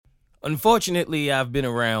Unfortunately, I've been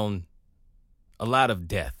around a lot of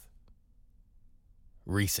death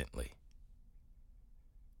recently.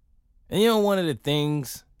 And one of the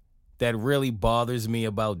things that really bothers me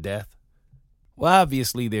about death? Well,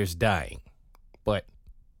 obviously there's dying, but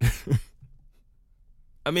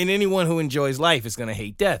anyone who enjoys life is going to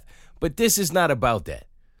hate death. But this is not about that.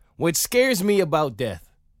 What scares me about death,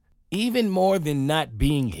 even more than not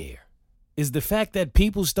being here, is the fact that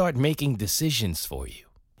people start making decisions for you.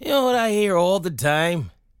 You know what I hear all the time?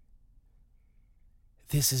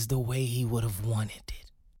 This is the way he would have wanted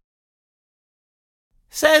it.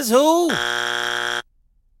 Says who?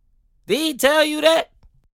 Did he tell you that?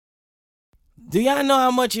 Do y'all know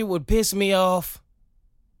how much it would piss me off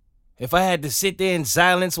if I had to sit there in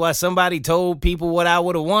silence while somebody told people what I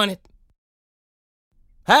would have wanted?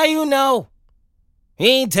 How you know?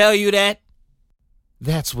 He ain't tell you that.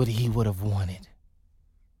 That's what he would have wanted.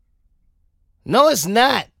 No, it's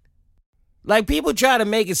not. Like, people try to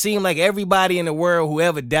make it seem like everybody in the world who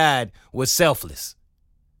ever died was selfless.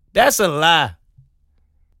 That's a lie.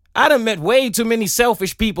 I done met way too many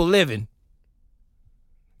selfish people living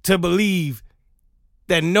to believe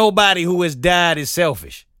that nobody who has died is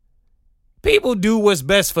selfish. People do what's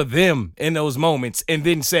best for them in those moments and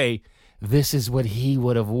then say, this is what he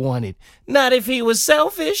would have wanted. Not if he was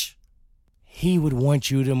selfish. He would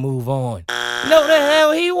want you to move on. No, the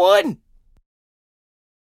hell he wouldn't.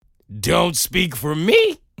 Don't speak for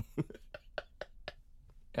me.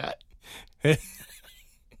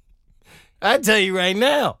 I tell you right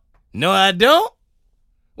now. No, I don't.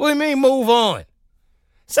 What do you mean move on?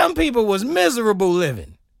 Some people was miserable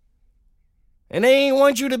living. And they ain't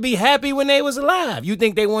want you to be happy when they was alive. You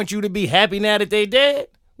think they want you to be happy now that they dead?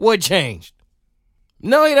 What changed?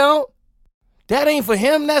 No, he don't. That ain't for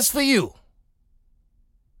him, that's for you.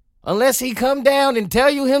 Unless he come down and tell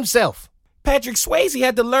you himself. Patrick Swayze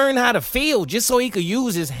had to learn how to feel just so he could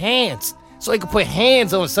use his hands. So he could put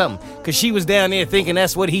hands on something. Because she was down there thinking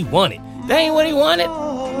that's what he wanted. That ain't what he wanted.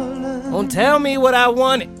 Don't tell me what I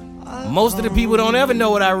wanted. Most of the people don't ever know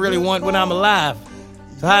what I really want when I'm alive.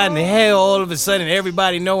 So how in the hell all of a sudden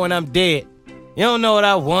everybody know when I'm dead? You don't know what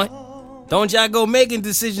I want. Don't y'all go making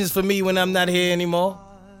decisions for me when I'm not here anymore.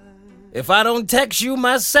 If I don't text you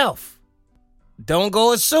myself, don't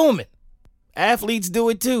go assuming. Athletes do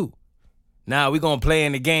it too. Nah, we gonna play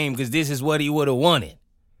in the game because this is what he would have wanted.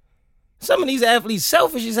 Some of these athletes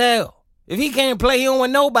selfish as hell. If he can't play, he don't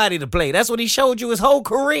want nobody to play. That's what he showed you his whole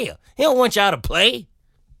career. He don't want y'all to play.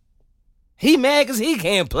 He mad because he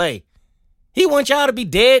can't play. He wants y'all to be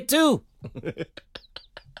dead too.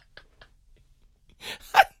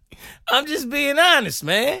 I'm just being honest,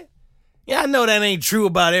 man. Y'all know that ain't true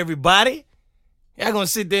about everybody. Y'all gonna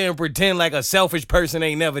sit there and pretend like a selfish person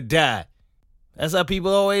ain't never died. That's how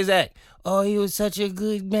people always act. Oh, he was such a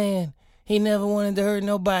good man. He never wanted to hurt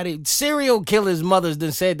nobody. Serial killers' mothers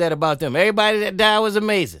done said that about them. Everybody that died was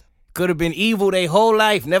amazing. Could have been evil their whole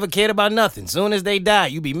life, never cared about nothing. Soon as they die,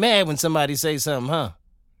 you be mad when somebody say something, huh?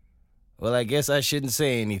 Well, I guess I shouldn't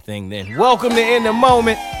say anything then. Welcome to In the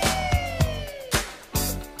Moment.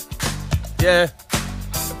 Yeah.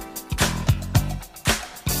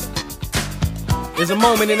 There's a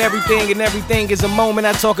moment in everything, and everything is a moment.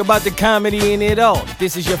 I talk about the comedy in it all. If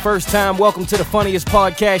this is your first time, welcome to the funniest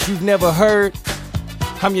podcast you've never heard.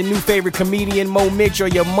 I'm your new favorite comedian, Mo Mitch, or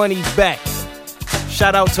your money's back.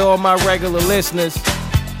 Shout out to all my regular listeners,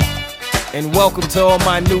 and welcome to all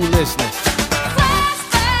my new listeners.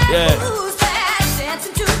 Yeah.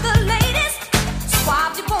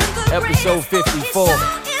 Episode 54.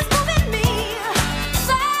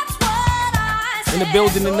 In the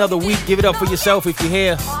building another week. Give it up for yourself if you're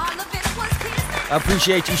here. I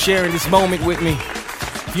appreciate you sharing this moment with me.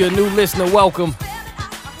 If you're a new listener, welcome.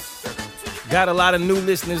 Got a lot of new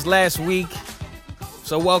listeners last week,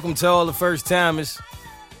 so welcome to all the first timers.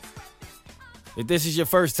 If this is your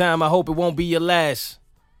first time, I hope it won't be your last.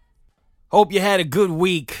 Hope you had a good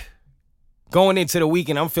week. Going into the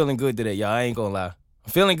weekend, I'm feeling good today, y'all. I ain't gonna lie.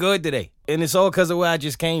 I'm feeling good today. And it's all because of where I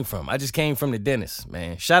just came from. I just came from the dentist,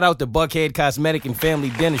 man. Shout out to Buckhead Cosmetic and Family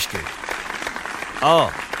Dentistry. Oh,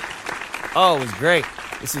 it was great.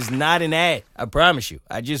 This is not an ad, I promise you.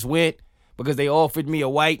 I just went because they offered me a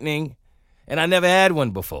whitening, and I never had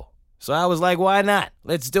one before. So I was like, why not?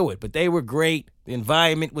 Let's do it. But they were great. The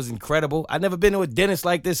environment was incredible. I've never been to a dentist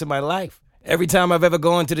like this in my life. Every time I've ever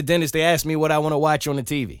gone to the dentist, they ask me what I want to watch on the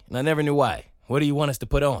TV. And I never knew why. What do you want us to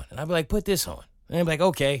put on? And I'd be like, put this on. And they'd be like,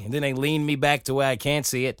 okay. And then they lean me back to where I can't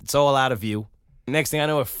see it. It's all out of view. Next thing I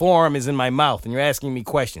know, a forearm is in my mouth, and you're asking me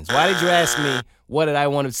questions. Why did you ask me what did I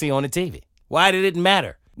want to see on the TV? Why did it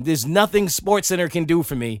matter? There's nothing SportsCenter can do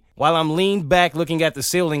for me while I'm leaned back looking at the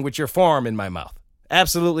ceiling with your forearm in my mouth.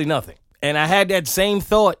 Absolutely nothing. And I had that same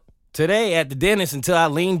thought today at the dentist until I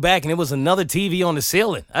leaned back and it was another TV on the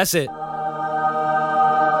ceiling. I said,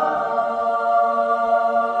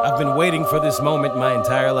 I've been waiting for this moment my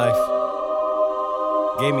entire life.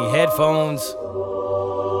 Gave me headphones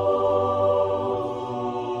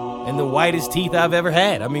and the whitest teeth I've ever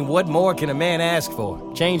had. I mean, what more can a man ask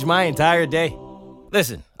for? Changed my entire day.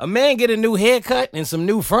 Listen, a man get a new haircut and some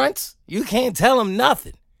new fronts, you can't tell him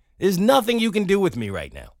nothing. There's nothing you can do with me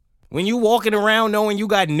right now. When you walking around knowing you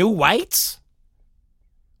got new whites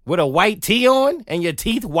with a white tee on and your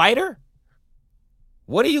teeth whiter,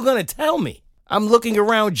 what are you going to tell me? I'm looking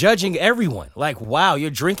around judging everyone like, wow,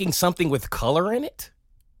 you're drinking something with color in it?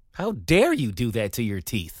 How dare you do that to your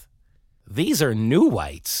teeth? These are new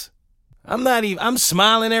whites. I'm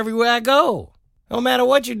smiling everywhere I go. No matter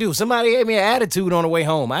what you do. Somebody gave me an attitude on the way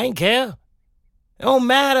home. I ain't care. It don't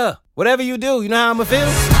matter. Whatever you do, you know how I'm going to feel?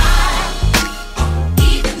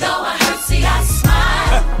 Even though I hurt, see, I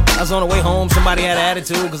smile. I was on the way home. Somebody had an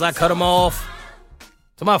attitude because I cut them off.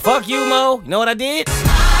 Somebody, fuck you, Mo. You know what I did? Even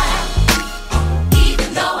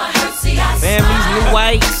though I hurt, see, I smile. These new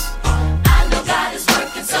whites. I know God is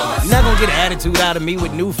working, so you're not going to get an attitude out of me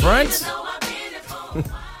with new fronts.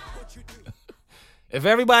 If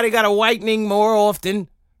everybody got a whitening more often,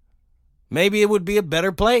 maybe it would be a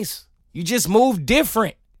better place. You just move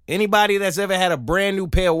different. Anybody that's ever had a brand new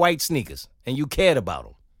pair of white sneakers and you cared about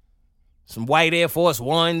them, some white Air Force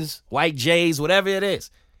Ones, white J's, whatever it is,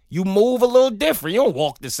 you move a little different. You don't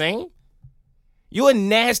walk the same. You're a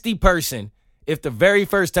nasty person if the very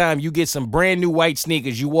first time you get some brand new white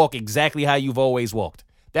sneakers, you walk exactly how you've always walked.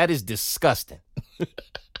 That is disgusting.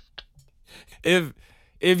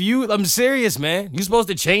 I'm serious, man. You're supposed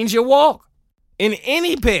to change your walk. In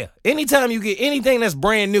any pair, anytime you get anything that's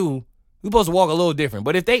brand new, you're supposed to walk a little different.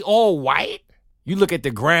 But if they all white, you look at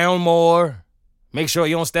the ground more, make sure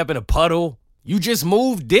you don't step in a puddle. You just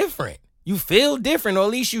move different. You feel different, or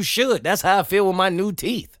at least you should. That's how I feel with my new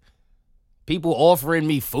teeth. People offering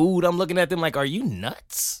me food, I'm looking at them like, are you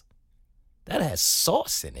nuts? That has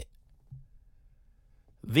sauce in it.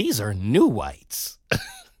 These are new whites.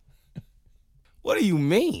 What do you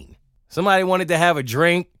mean? Somebody wanted to have a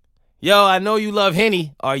drink. Yo, I know you love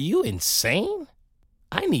Henny. Are you insane?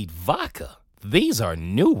 I need vodka. These are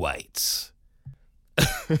new whites.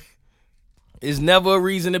 It's never a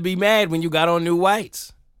reason to be mad when you got on new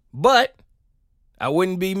whites. But I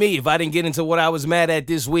wouldn't be me if I didn't get into what I was mad at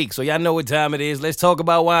this week. So y'all know what time it is. Let's talk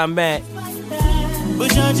about why I'm mad.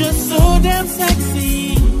 But you're just so damn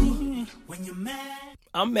sexy when you're mad.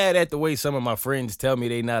 I'm mad at the way some of my friends tell me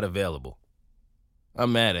they not available.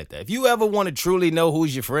 I'm mad at that. If you ever want to truly know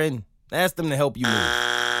who's your friend, ask them to help you move.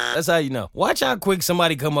 That's how you know. Watch how quick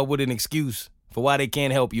somebody come up with an excuse for why they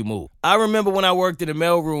can't help you move. I remember when I worked in the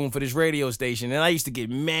mailroom for this radio station, and I used to get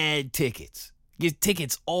mad tickets. Get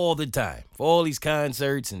tickets all the time for all these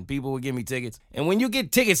concerts, and people would give me tickets. And when you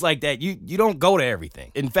get tickets like that, you don't go to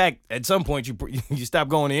everything. In fact, at some point, you stop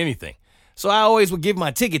going to anything. So I always would give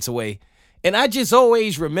my tickets away. And I just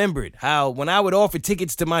always remembered how when I would offer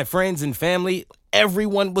tickets to my friends and family,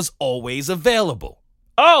 everyone was always available.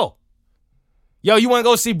 Oh, yo, you want to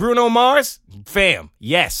go see Bruno Mars? Fam,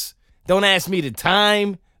 yes. Don't ask me the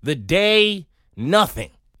time, the day, nothing.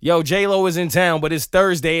 Yo, J-Lo is in town, but it's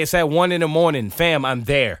Thursday. It's at 1 a.m. Fam, I'm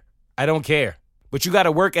there. I don't care. But you got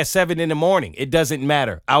to work at 7 a.m. It doesn't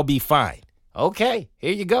matter. I'll be fine. Okay,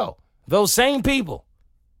 here you go. Those same people.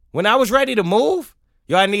 When I was ready to move,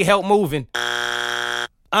 yo, I need help moving.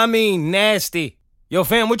 I mean, nasty. Yo,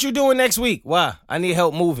 fam, what you doing next week? Why? I need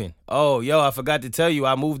help moving. Oh, yo, I forgot to tell you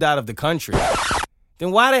I moved out of the country.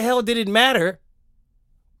 Then why the hell did it matter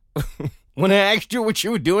when I asked you what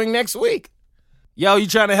you were doing next week? Yo, you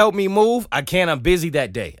trying to help me move? I can't. I'm busy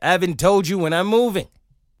that day. I haven't told you when I'm moving.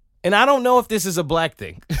 And I don't know if this is a black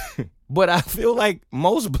thing, but I feel like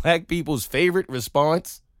most black people's favorite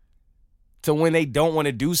response to when they don't want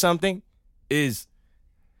to do something is,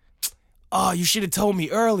 oh, you should have told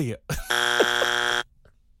me earlier.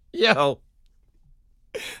 Yo,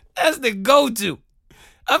 that's the go-to.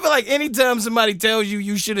 I feel like anytime somebody tells you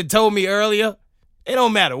you should have told me earlier, it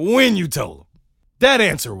don't matter when you told them. That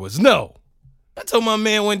answer was no. I told my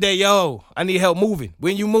man one day, yo, I need help moving.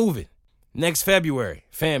 When you moving? Next February.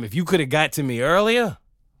 Fam, if you could have got to me earlier,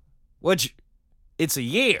 it's a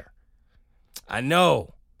year. I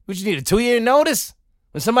know. But you need a 2-year notice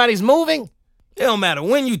when somebody's moving? It don't matter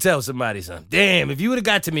when you tell somebody something. Damn, if you would have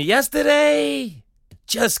got to me yesterday,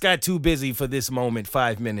 just got too busy for this moment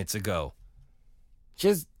 5 minutes ago.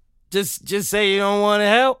 Just say you don't want to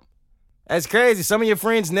help. That's crazy. Some of your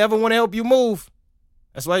friends never want to help you move.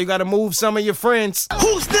 That's why you got to move some of your friends.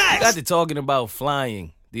 Who's next? I got to talking about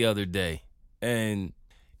flying the other day. And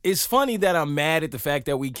it's funny that I'm mad at the fact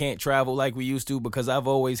that we can't travel like we used to because I've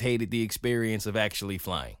always hated the experience of actually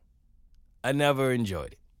flying. I never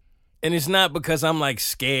enjoyed it. And it's not because I'm like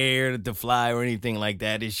scared to fly or anything like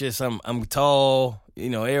that. It's just I'm tall. You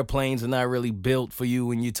know, airplanes are not really built for you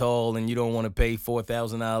when you're tall and you don't want to pay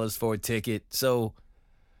 $4,000 for a ticket. So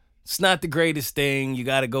it's not the greatest thing. You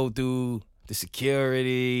got to go through the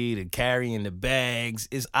security, the carrying the bags.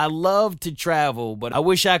 I love to travel, but I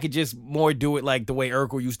wish I could just more do it like the way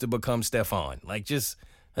Urkel used to become Stefan. Like I just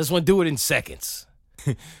want to do it in seconds.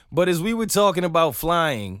 But as we were talking about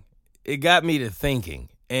flying, it got me to thinking.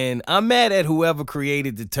 And I'm mad at whoever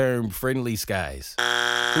created the term friendly skies.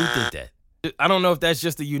 Who did that? I don't know if that's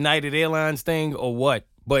just a United Airlines thing or what,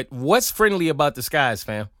 but what's friendly about the skies,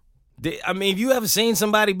 fam? I mean, have you ever seen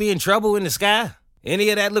somebody be in trouble in the sky? Any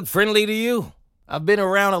of that look friendly to you? I've been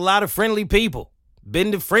around a lot of friendly people,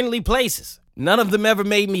 been to friendly places. None of them ever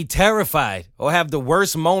made me terrified or have the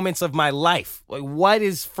worst moments of my life. Like, what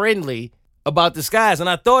is friendly about the skies? And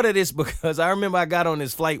I thought of this because I remember I got on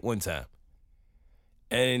this flight one time.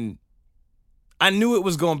 And I knew it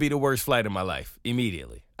was going to be the worst flight of my life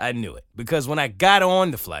immediately. I knew it. Because when I got on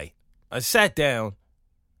the flight, I sat down,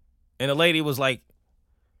 and a lady was like,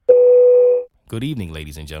 "Good evening,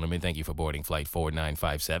 ladies and gentlemen. Thank you for boarding flight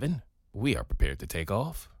 4957. We are prepared to take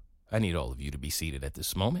off. I need all of you to be seated at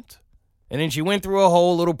this moment." And then she went through a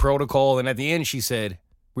whole little protocol, and at the end she said,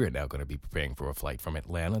 "We're now going to be preparing for a flight from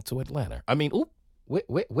Atlanta to Atlanta." I mean,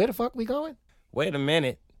 where the fuck we going? Wait a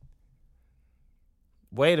minute.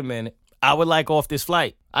 I would like off this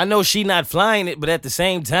flight. I know she not flying it, but at the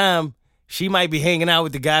same time, she might be hanging out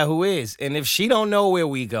with the guy who is. And if she don't know where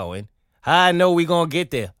we going, how I know we gonna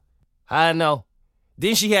get there? How I know?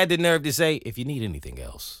 Then she had the nerve to say, "If you need anything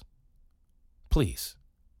else, please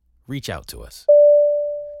reach out to us."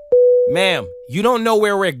 Ma'am, you don't know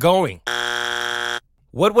where we're going.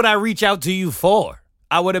 What would I reach out to you for?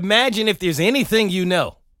 I would imagine if there's anything you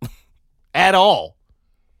know at all,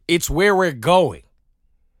 it's where we're going.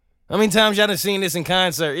 How many times y'all done seen this in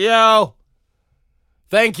concert? Yo,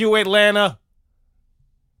 thank you, Atlanta.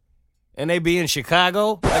 And they be in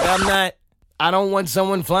Chicago? Like, I don't want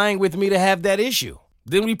someone flying with me to have that issue.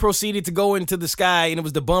 Then we proceeded to go into the sky, and it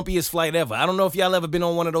was the bumpiest flight ever. I don't know if y'all ever been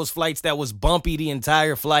on one of those flights that was bumpy the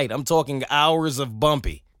entire flight. I'm talking hours of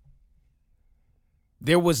bumpy.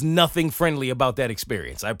 There was nothing friendly about that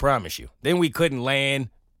experience, I promise you. Then we couldn't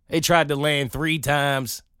land. They tried to land 3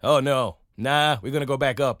 times. Oh, no. Nah, we're going to go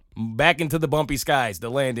back up. Back into the bumpy skies. The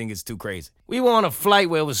landing is too crazy. We were on a flight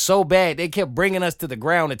where it was so bad, they kept bringing us to the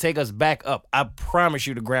ground to take us back up. I promise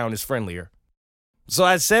you the ground is friendlier. So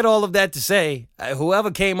I said all of that to say, whoever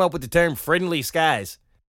came up with the term friendly skies,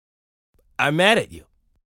 I'm mad at you.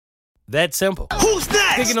 That simple. Who's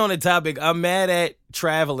next? Sticking on the topic, I'm mad at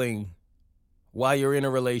traveling while you're in a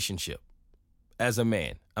relationship. As a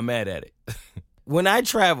man, I'm mad at it. When I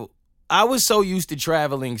travel, I was so used to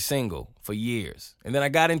traveling single for years. And then I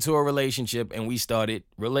got into a relationship and we started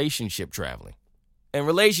relationship traveling. And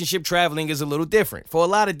relationship traveling is a little different for a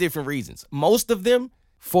lot of different reasons. Most of them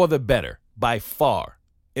for the better, by far.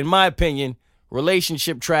 In my opinion,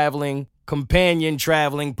 relationship traveling, companion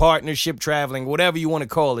traveling, partnership traveling, whatever you want to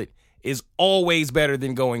call it, is always better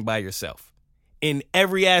than going by yourself. In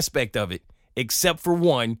every aspect of it, except for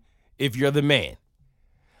one, if you're the man.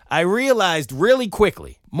 I realized really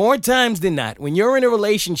quickly, more times than not, when you're in a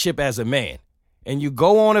relationship as a man and you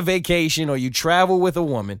go on a vacation or you travel with a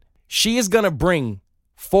woman, she is going to bring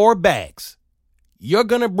 4 bags. You're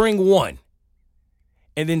going to bring 1.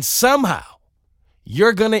 And then somehow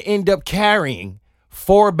you're going to end up carrying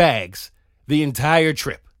 4 bags the entire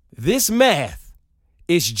trip. This math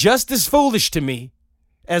is just as foolish to me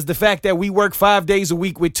as the fact that we work 5 days a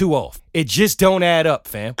week with 2 off. It just don't add up,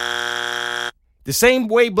 fam. The same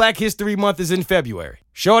way Black History Month is in February.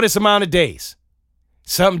 Shortest amount of days.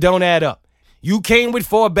 Something don't add up. You came with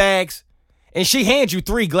 4 bags, and she hands you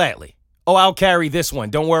 3 gladly. "Oh, I'll carry this one.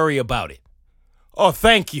 Don't worry about it." "Oh,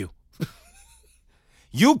 thank you."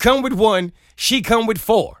 You come with 1, she come with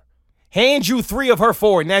 4. Hands you 3 of her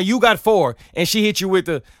 4. Now you got 4, and she hit you with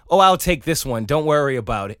the, "Oh, I'll take this one. Don't worry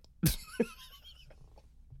about it."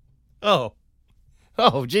 Oh,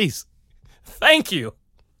 jeez. Thank you.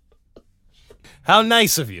 How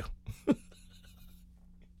nice of you.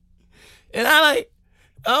 And I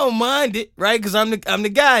don't mind it, right? Because I'm the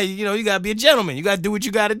guy. You know, you got to be a gentleman. You got to do what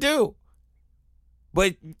you got to do.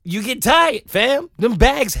 But you get tired, fam. Them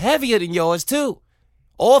bags heavier than yours, too.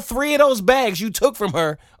 All 3 of those bags you took from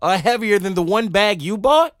her are heavier than the 1 bag you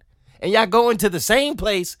bought. and y'all going to the same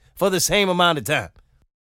place for the same amount of time.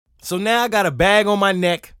 So now I got a bag on my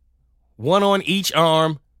neck, one on each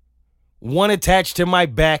arm, one attached to my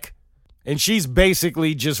back, and she's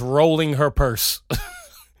basically just rolling her purse.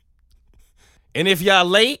 And if y'all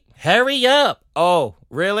late, hurry up. Oh,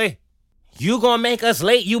 really? You gonna make us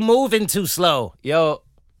late? You moving too slow. Yo,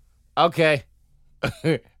 okay.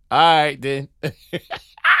 All right, then.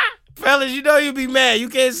 Fellas, you know you be mad. You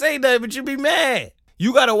can't say nothing, but you be mad.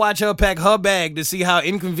 You gotta watch her pack her bag to see how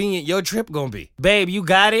inconvenient your trip gonna be. Babe, you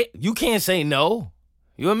got it? You can't say no.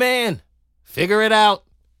 You a man. Figure it out.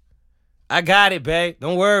 I got it, babe.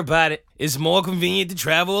 Don't worry about it. It's more convenient to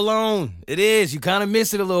travel alone. It is. You kind of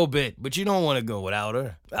miss it a little bit, but you don't want to go without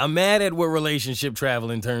her. I'm mad at what relationship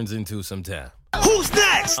traveling turns into sometimes. Who's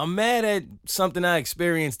next? I'm mad at something I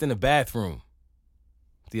experienced in the bathroom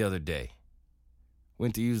the other day.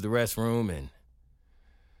 Went to use the restroom and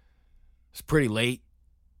it's pretty late.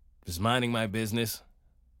 Just minding my business.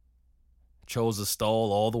 Chose a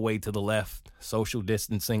stall all the way to the left. Social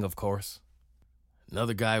distancing, of course.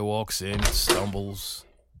 Another guy walks in, stumbles.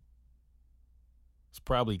 It's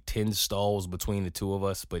probably 10 stalls between the two of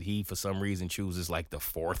us, but he, for some reason, chooses like the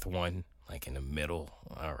fourth one, like in the middle.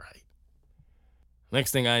 All right.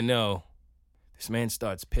 Next thing I know, this man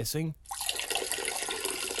starts pissing,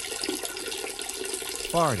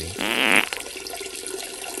 farting,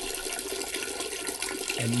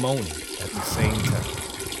 and moaning at the same time.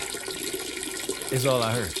 Is all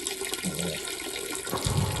I heard.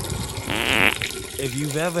 If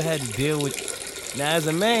you've ever had to deal with... Now, as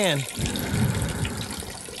a man,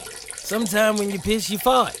 sometimes when you piss, you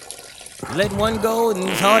fart. You let one go, and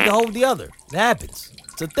it's hard to hold the other. It happens.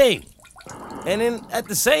 It's a thing. And then, at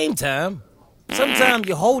the same time, sometimes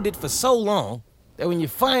you hold it for so long that when you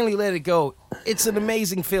finally let it go, it's an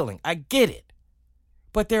amazing feeling. I get it.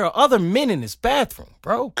 But there are other men in this bathroom,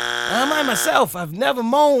 bro. I myself, I've never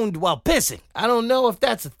moaned while pissing. I don't know if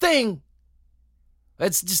that's a thing.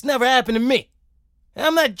 That's just never happened to me. And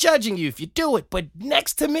I'm not judging you if you do it, but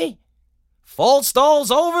next to me? Fall stalls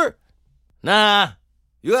over? Nah,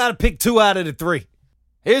 you gotta pick 2 out of the 3.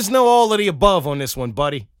 There's no all of the above on this one,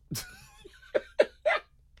 buddy.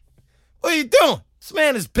 What are you doing? This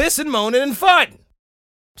man is pissing, moaning, and farting.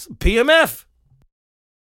 It's a PMF.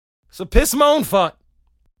 It's a piss, moan, fart.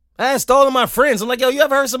 I asked all of my friends, I'm like, yo, you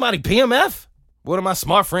ever heard somebody PMF? One of my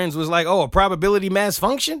smart friends was like, oh, a probability mass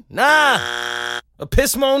function? Nah, a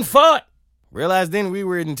piss, moan, fart. Realized then we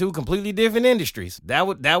were in 2 completely different industries.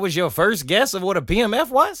 That was your first guess of what a PMF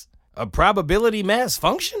was? A probability mass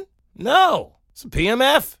function? No, it's a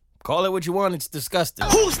PMF. Call it what you want, it's disgusting.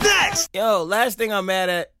 Who's next? Yo, last thing I'm mad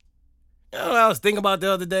at, you know what I was thinking about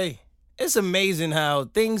the other day? It's amazing how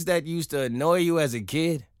things that used to annoy you as a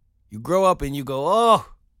kid, you grow up and you go, oh,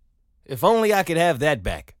 if only I could have that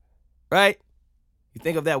back, right? You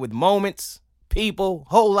think of that with moments, people,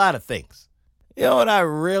 whole lot of things. You know what I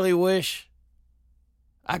really wish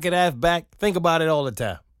I could have back? Think about it all the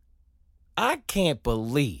time. I can't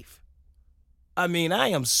believe. I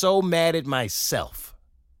am so mad at myself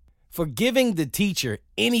for giving the teacher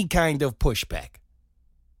any kind of pushback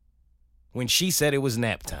when she said it was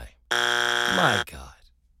nap time. My God.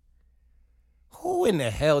 Who in the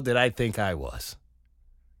hell did I think I was?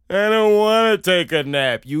 I don't want to take a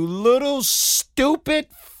nap, you little stupid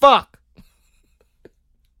fuck.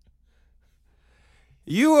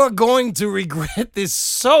 You are going to regret this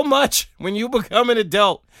so much when you become an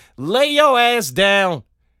adult. Lay your ass down.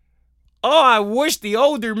 Oh, I wish the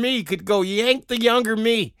older me could go yank the younger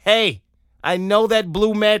me. Hey, I know that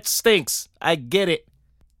blue mat stinks. I get it.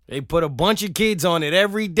 They put a bunch of kids on it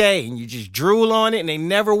every day and you just drool on it and they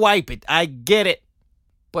never wipe it. I get it.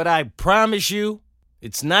 But I promise you,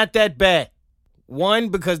 it's not that bad. 1,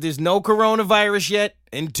 because there's no coronavirus yet.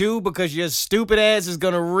 And 2, because your stupid ass is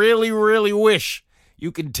going to really, really wish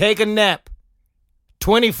you can take a nap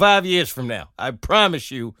 25 years from now. I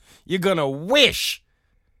promise you, you're going to wish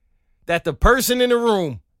that the person in the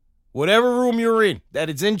room, whatever room you're in, that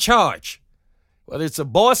it's in charge, whether it's a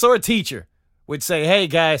boss or a teacher, would say, hey,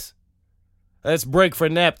 guys, let's break for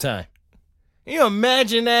nap time. Can you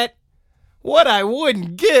imagine that? What I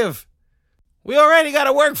wouldn't give. We already got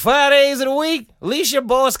to work 5 days of the week. Least your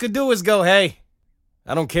boss could do is go, hey,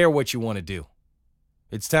 I don't care what you want to do.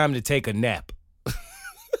 It's time to take a nap.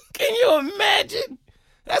 Can you imagine?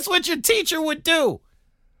 That's what your teacher would do.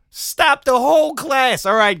 Stop the whole class.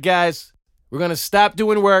 All right, guys, we're going to stop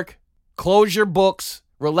doing work, close your books,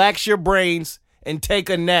 relax your brains, and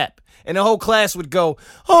take a nap. And the whole class would go,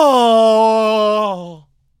 oh,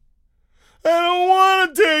 I don't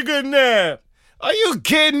want to take a nap. Are you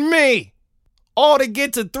kidding me? all to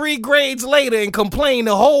get to 3 grades later and complain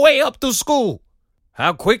the whole way up through school.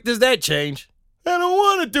 How quick does that change? I don't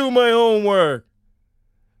want to do my homework.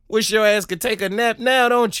 Wish your ass could take a nap now,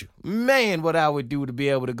 don't you? Man, what I would do to be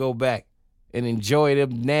able to go back and enjoy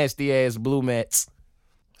them nasty-ass blue mats.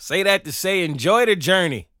 Say that to say enjoy the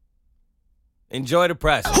journey. Enjoy the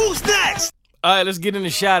process. Who's next? All right, let's get into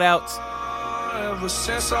shout-outs. Ever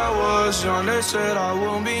since I was young, they said I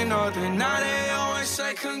won't be nothing. Now they always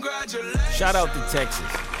say congratulations. Shout out to Texas,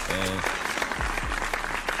 man.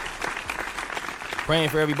 Praying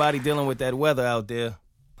for everybody dealing with that weather out there.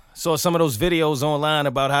 Saw some of those videos online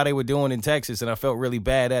about how they were doing in Texas, and I felt really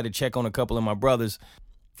bad. I had to check on a couple of my brothers.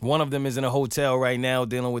 One of them is in a hotel right now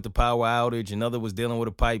dealing with the power outage. Another was dealing with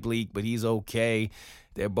a pipe leak, but he's okay.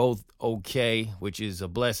 They're both okay, which is a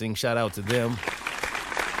blessing. Shout out to them.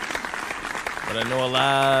 But I know a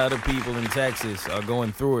lot of people in Texas are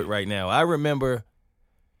going through it right now. I remember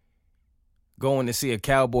going to see a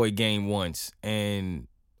Cowboy game once, and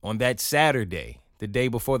on that Saturday, the day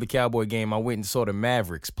before the Cowboy game, I went and saw the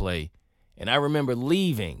Mavericks play. And I remember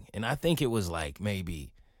leaving, and I think it was like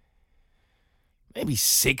maybe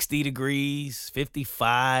 60 degrees,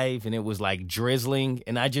 55, and it was like drizzling.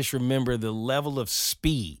 And I just remember the level of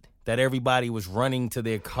speed that everybody was running to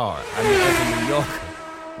their car. I mean, as a New Yorker,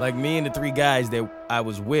 like me and the 3 guys that I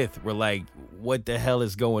was with were like, what the hell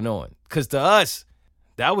is going on? Because to us,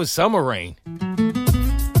 that was summer rain.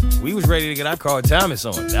 We was ready to get our Carl Thomas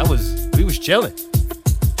on. We was chilling.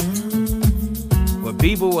 But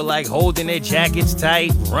people were like holding their jackets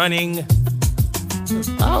tight, running.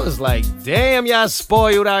 I was like, damn, y'all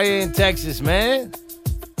spoiled out here in Texas, man.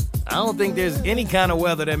 I don't think there's any kind of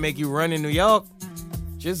weather that make you run in New York.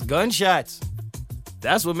 Just gunshots.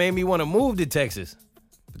 That's what made me want to move to Texas.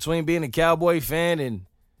 Between being a Cowboy fan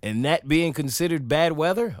and that being considered bad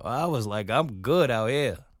weather, I was like, I'm good out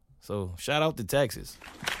here. So shout out to Texas.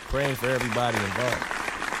 Praying for everybody involved.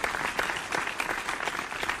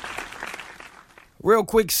 Real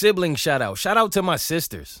quick sibling shout out. Shout out to my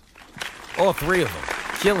sisters. All 3 of them.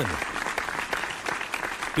 Killing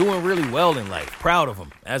it. Doing really well in life. Proud of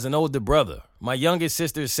them. As an older brother. My youngest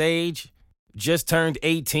sister, Sage, just turned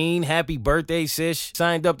 18. Happy birthday, sis.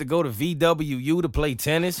 Signed up to go to VWU to play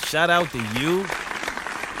tennis. Shout out to you.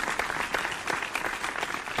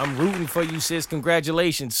 I'm rooting for you, sis.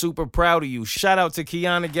 Congratulations. Super proud of you. Shout out to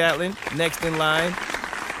Kiana Gatlin. Next in line.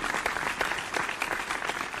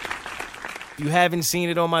 If you haven't seen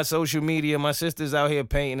it on my social media, my sister's out here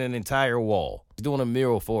painting an entire wall. She's doing a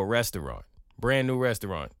mural for a restaurant. Brand new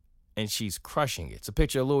restaurant. And she's crushing it. It's a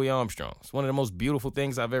picture of Louis Armstrong. It's one of the most beautiful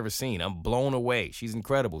things I've ever seen. I'm blown away. She's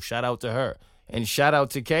incredible. Shout out to her. And shout out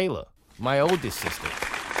to Kayla, my oldest sister.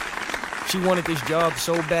 She wanted this job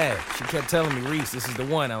so bad. She kept telling me, Reese, this is the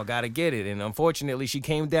one. I got to get it. And unfortunately, she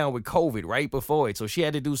came down with COVID right before it. So she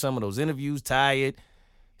had to do some of those interviews, tired,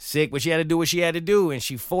 sick. But she had to do what she had to do. And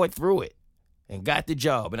she fought through it and got the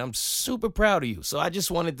job. And I'm super proud of you. So I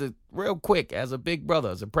just wanted to, real quick, as a big brother,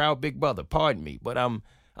 as a proud big brother, pardon me, but I'm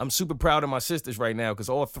super proud of my sisters right now because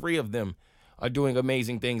all 3 of them are doing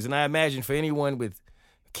amazing things. And I imagine for anyone with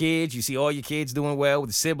kids, you see all your kids doing well.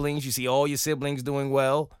 With siblings, you see all your siblings doing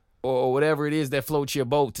well. Or whatever it is that floats your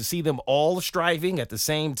boat. To see them all striving at the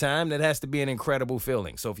same time, that has to be an incredible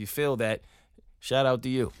feeling. So if you feel that, shout out to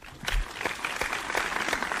you.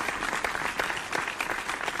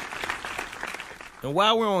 And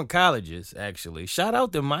while we're on colleges, actually, shout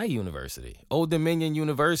out to my university, Old Dominion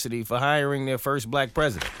University, for hiring their first black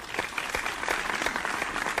president.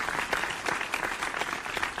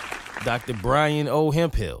 Dr. Brian O.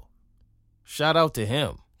 Hemphill. Shout out to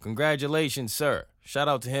him. Congratulations, sir. Shout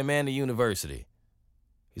out to him and the university.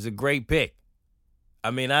 He's a great pick.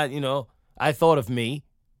 I mean, I thought of me.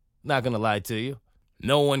 Not going to lie to you.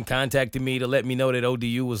 No one contacted me to let me know that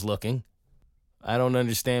ODU was looking. I don't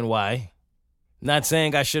understand why. Not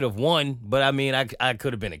saying I should have won, but I mean, I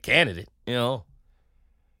could have been a candidate,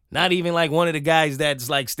 Not even like one of the guys that's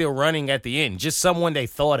like still running at the end. Just someone they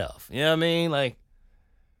thought of. You know what I mean? Like,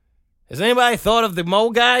 has anybody thought of the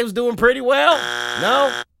Mo guy who's doing pretty well?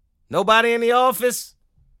 No? Nobody in the office?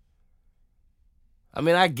 I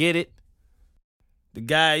mean, I get it. The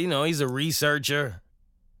guy, he's a researcher,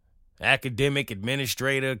 academic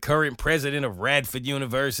administrator, current president of Radford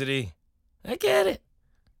University. I get it.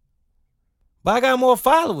 But I got more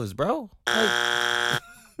followers, bro. Like,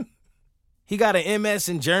 he got an MS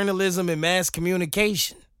in journalism and mass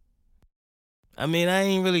communication. I mean, I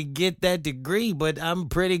ain't really get that degree, but I'm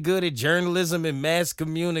pretty good at journalism and mass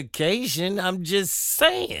communication. I'm just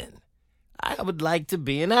saying, I would like to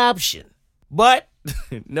be an option. But,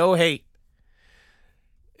 no hate.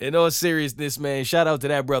 In all seriousness, man, shout out to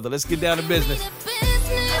that brother. Let's get down to business.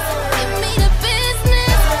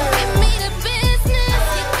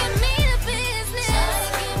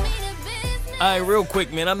 All right, real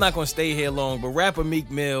quick, man. I'm not going to stay here long, but rapper Meek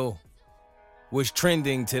Mill was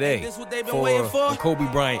trending today for the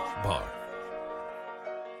Kobe Bryant bar.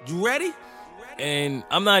 You ready? And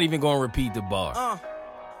I'm not even going to repeat the bar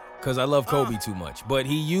because I love Kobe too much. But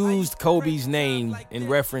he used Kobe's name in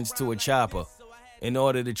reference to a chopper in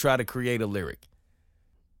order to try to create a lyric.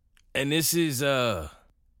 And this is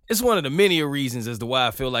it's one of the many reasons as to why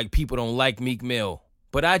I feel like people don't like Meek Mill.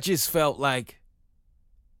 But I just felt like,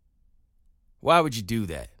 why would you do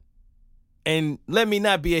that? And let me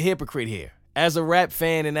not be a hypocrite here. As a rap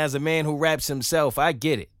fan and as a man who raps himself, I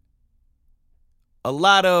get it. A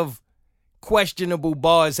lot of questionable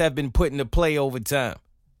bars have been put into play over time.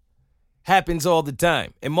 Happens all the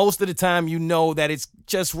time. And most of the time you know that it's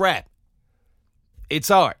just rap.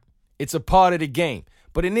 It's art. It's a part of the game.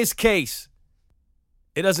 But in this case,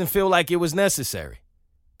 it doesn't feel like it was necessary.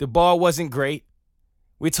 The bar wasn't great.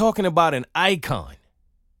 We're talking about an icon.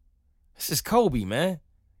 This is Kobe, man.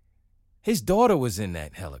 His daughter was in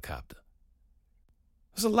that helicopter.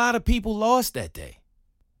 There's a lot of people lost that day.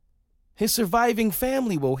 His surviving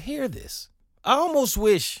family will hear this. I almost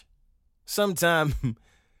wish sometime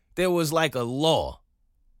there was like a law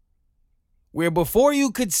where before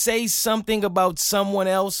you could say something about someone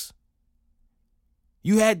else,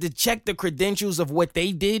 you had to check the credentials of what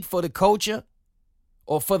they did for the culture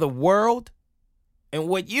or for the world and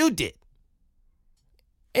what you did.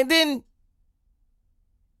 And then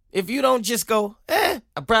if you don't just go, I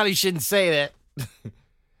probably shouldn't say that,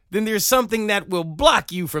 then there's something that will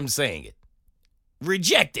block you from saying it.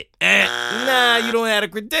 Reject it. Nah, you don't have the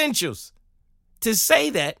credentials to say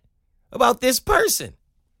that about this person.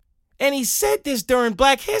 And he said this during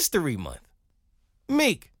Black History Month.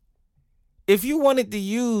 Meek, if you wanted to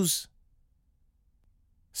use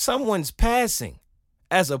someone's passing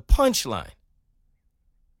as a punchline,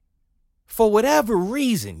 for whatever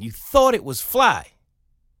reason you thought it was fly,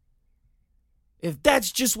 if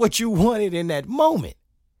that's just what you wanted in that moment,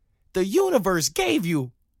 the universe gave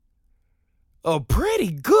you a pretty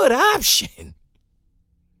good option.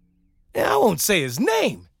 And I won't say his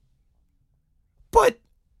name, but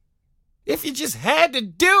if you just had to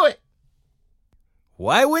do it,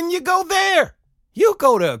 why wouldn't you go there? You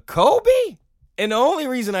go to Kobe? And the only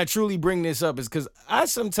reason I truly bring this up is because I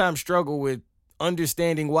sometimes struggle with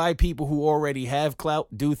understanding why people who already have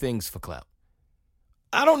clout do things for clout.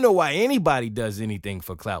 I don't know why anybody does anything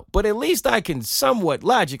for clout, but at least I can somewhat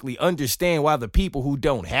logically understand why the people who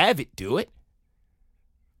don't have it do it.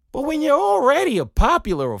 But when you're already a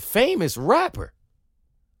popular or famous rapper,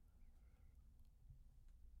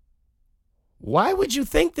 why would you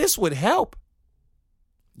think this would help?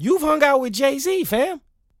 You've hung out with Jay-Z, fam.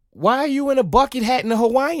 Why are you in a bucket hat and a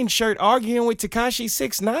Hawaiian shirt arguing with Tekashi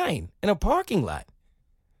 6ix9ine in a parking lot?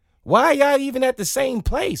 Why are y'all even at the same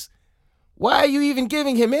place? Why are you even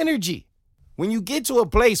giving him energy? When you get to a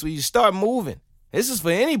place where you start moving, this is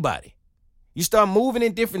for anybody. You start moving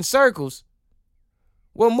in different circles.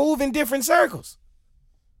 Well, move in different circles.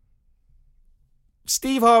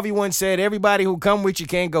 Steve Harvey once said, everybody who come with you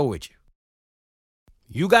can't go with you.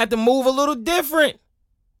 You got to move a little different.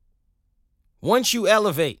 Once you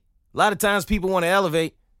elevate, a lot of times people want to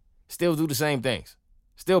elevate, still do the same things,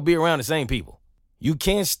 still be around the same people. You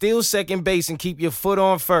can't steal second base and keep your foot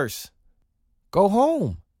on first. Go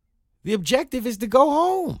home. The objective is to go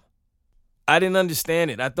home. I didn't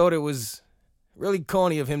understand it. I thought it was really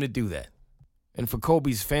corny of him to do that. And for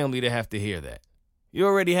Kobe's family to have to hear that. You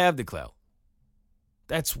already have the clout.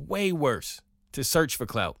 That's way worse to search for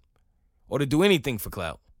clout or to do anything for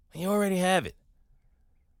clout. You already have it.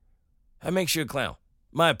 That makes you a clown.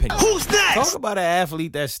 My opinion. Who's next? Talk about an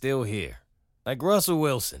athlete that's still here. Like Russell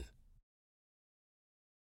Wilson.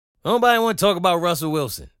 Nobody want to talk about Russell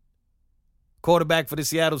Wilson. Quarterback for the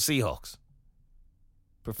Seattle Seahawks.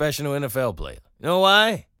 Professional NFL player. You know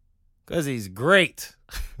why? Because he's great.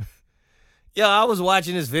 Yo, I was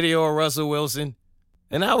watching this video of Russell Wilson,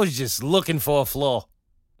 and I was just looking for a flaw.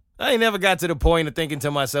 I ain't never got to the point of thinking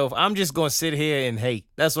to myself, I'm just going to sit here and hate.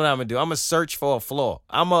 That's what I'm going to do. I'm going to search for a flaw.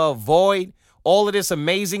 I'm going to avoid all of this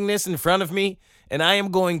amazingness in front of me, and I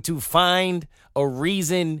am going to find a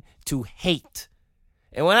reason to hate.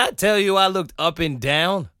 And when I tell you I looked up and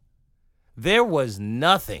down, there was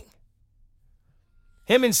nothing.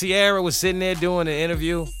 Him and Ciara was sitting there doing an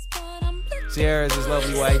interview. Ciara is his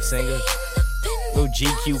lovely wife, singer. Little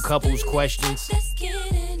GQ couples questions.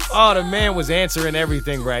 Oh, the man was answering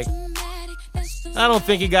everything right. I don't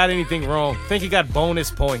think he got anything wrong. I think he got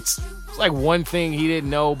bonus points. It's like one thing he didn't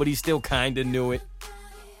know, but he still kind of knew it.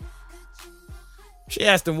 She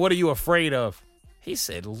asked him, what are you afraid of? He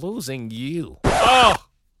said, losing you. Oh!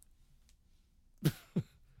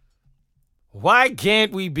 Why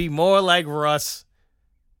can't we be more like Russ?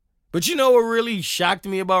 But you know what really shocked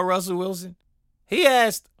me about Russell Wilson? He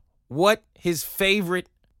asked what his favorite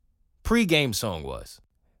pregame song was.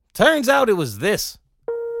 Turns out it was this.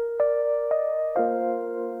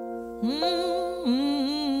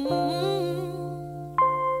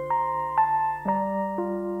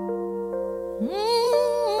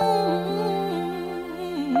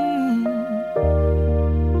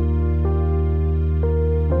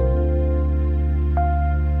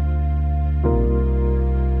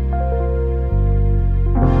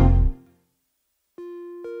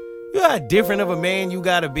 You know how different of a man you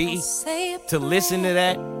gotta be to listen to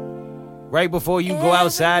that right before you go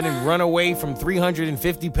outside and run away from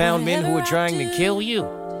 350-pound men who are trying to kill you?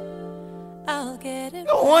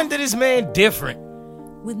 No wonder this man different.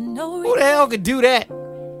 Who the hell could do that?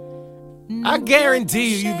 I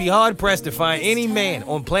guarantee you, you'd be hard-pressed to find any man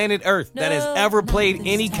on planet Earth that has ever played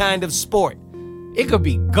any kind of sport. It could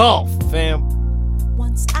be golf, fam.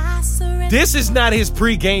 This is not his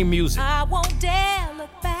pregame music.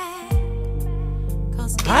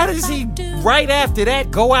 How does he, right after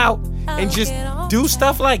that, go out and just do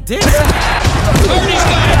stuff like this? Pocket breaks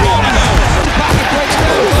down,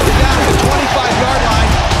 goes down to the 25-yard line.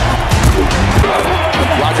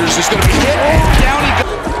 Rodgers is going to be hit. Down he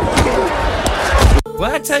goes.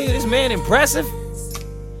 Well, I tell you, this man impressive.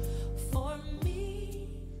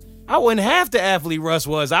 I wasn't half the athlete Russ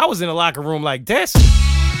was. I was in a locker room like this.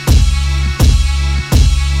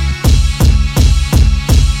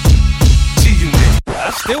 I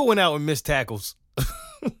still went out and missed tackles.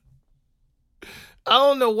 I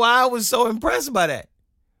don't know why I was so impressed by that.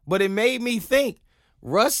 But it made me think,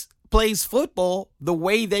 Russ plays football the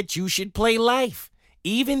way that you should play life.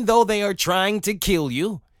 Even though they are trying to kill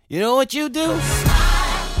you, you know what you do? Even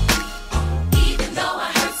though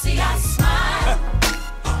I hurt, see, I smile.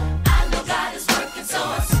 I know God is working, so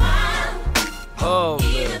I smile. Oh,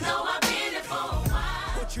 Even man. though I've been it for a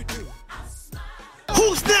while. What you do? I smile.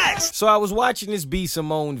 Who's next? So I was watching this B.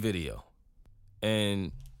 Simone video.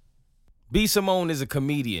 And B. Simone is a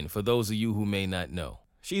comedian, for those of you who may not know.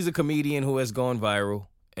 She's a comedian who has gone viral.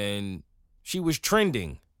 And she was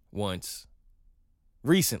trending once,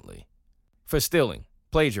 recently, for stealing,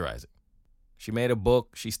 plagiarizing. She made a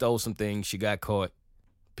book. She stole some things. She got caught.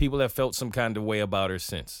 People have felt some kind of way about her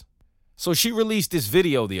since. So she released this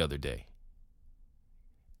video the other day.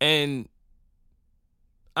 And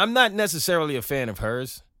I'm not necessarily a fan of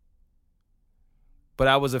hers, but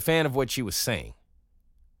I was a fan of what she was saying.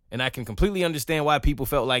 And I can completely understand why people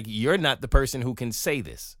felt like you're not the person who can say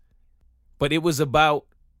this. But it was about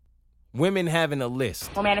women having a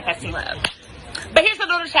list. For manifesting love. But here's a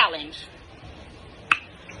little challenge.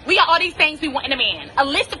 We got all these things we want in a man. A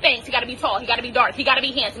list of things. He got to be tall. He got to be dark. He got to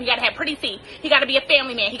be handsome. He got to have pretty teeth. He got to be a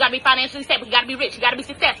family man. He got to be financially stable. He got to be rich. He got to be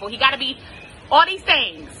successful. He got to be all these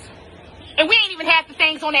things. And we ain't even half the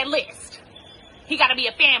things on that list. He got to be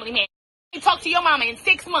a family man. You talk to your mama in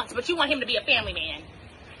 6 months, but you want him to be a family man.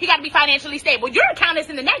 He got to be financially stable. Your account is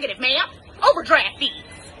in the negative, ma'am. Overdraft fees.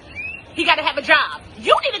 He got to have a job.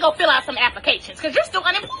 You need to go fill out some applications because you're still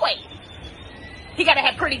unemployed. He got to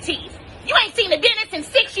have pretty teeth. You ain't seen a dentist in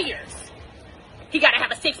 6 years. He got to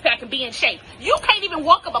have a six-pack and be in shape. You can't even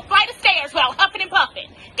walk up a flight of stairs without huffing and puffing.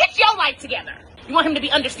 Get your life together. You want him to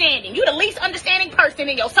be understanding. You the least understanding person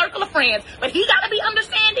in your circle of friends, but he got to be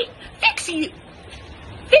understanding. Fix you.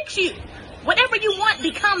 Fix you. Whatever you want,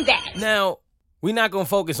 become that. Now, we're not going to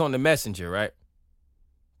focus on the messenger, right?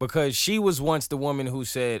 Because she was once the woman who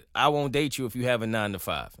said, I won't date you if you have a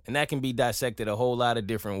 9-to-5. And that can be dissected a whole lot of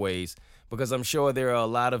different ways, because I'm sure there are a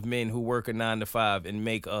lot of men who work a 9-to-5 and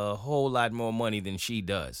make a whole lot more money than she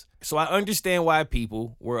does. So I understand why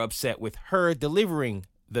people were upset with her delivering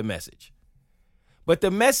the message. But the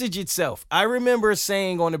message itself, I remember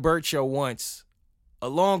saying on the Burt Show once, a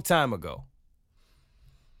long time ago,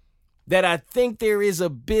 that I think there is a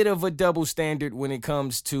bit of a double standard when it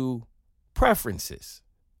comes to preferences.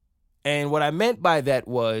 And what I meant by that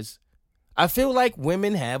was, I feel like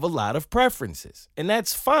women have a lot of preferences, and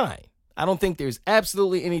that's fine. I don't think there's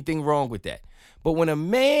absolutely anything wrong with that. But when a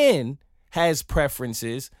man has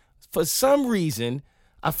preferences, for some reason,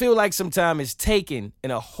 I feel like sometimes it's taken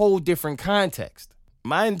in a whole different context.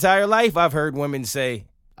 My entire life, I've heard women say,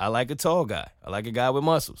 I like a tall guy. I like a guy with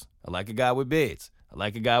muscles. I like a guy with beards. I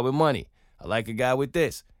like a guy with money. I like a guy with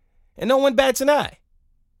this. And no one bats an eye.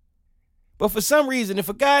 But for some reason, if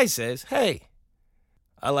a guy says, hey,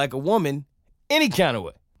 I like a woman any kind of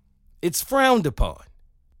way, It's frowned upon.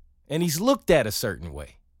 And he's looked at a certain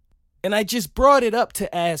way. And I just brought it up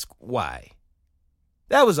to ask why.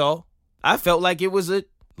 That was all. I felt like it was a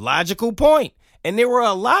logical point. And there were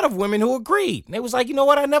a lot of women who agreed. And they was like, you know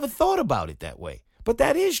what? I never thought about it that way. But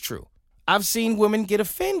that is true. I've seen women get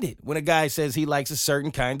offended when a guy says he likes a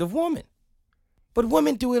certain kind of woman. But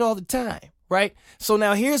women do it all the time, right? So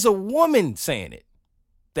now here's a woman saying it,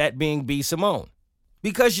 that being B. Simone.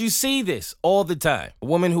 Because you see this all the time. A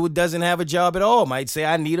woman who doesn't have a job at all might say,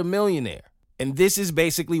 I need a millionaire. And this is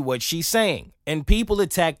basically what she's saying. And people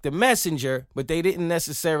attacked the messenger, but they didn't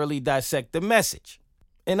necessarily dissect the message.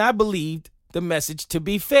 And I believed the message to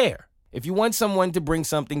be fair. If you want someone to bring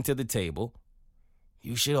something to the table,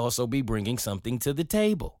 you should also be bringing something to the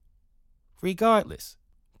table, regardless.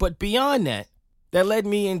 But beyond that, that led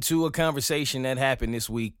me into a conversation that happened this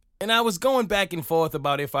week. And I was going back and forth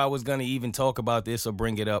about if I was going to even talk about this or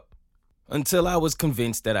bring it up until I was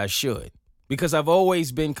convinced that I should. Because I've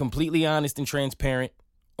always been completely honest and transparent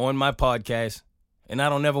on my podcast, and I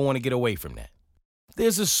don't ever want to get away from that.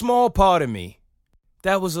 There's a small part of me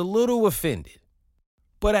that was a little offended,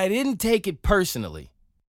 but I didn't take it personally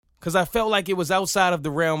because I felt like it was outside of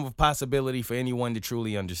the realm of possibility for anyone to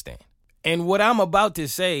truly understand. And what I'm about to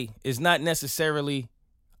say is not necessarily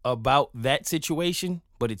about that situation,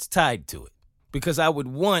 but it's tied to it. Because I would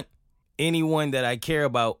want anyone that I care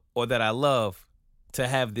about or that I love to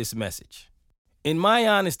have this message. In my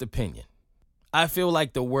honest opinion, I feel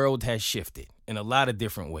like the world has shifted in a lot of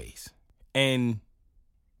different ways. And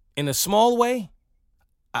in a small way,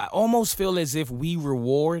 I almost feel as if we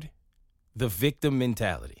reward the victim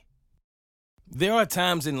mentality. There are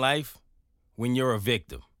times in life when you're a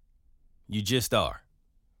victim. You just are.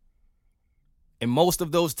 And most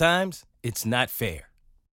of those times, it's not fair.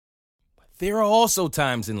 But there are also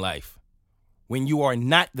times in life when you are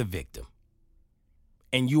not the victim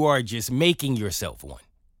and you are just making yourself one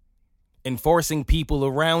and forcing people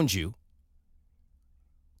around you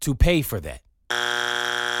to pay for that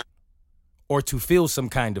or to feel some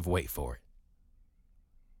kind of way for it.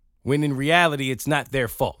 When in reality, it's not their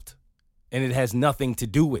fault and it has nothing to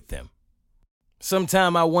do with them.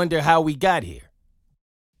 Sometimes I wonder how we got here.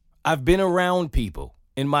 I've been around people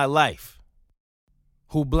in my life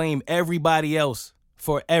who blame everybody else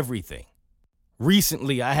for everything.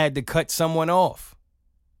 Recently, I had to cut someone off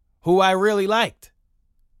who I really liked,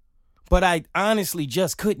 but I honestly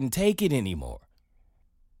just couldn't take it anymore.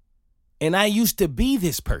 And I used to be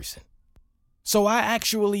this person, so I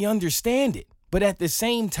actually understand it. But at the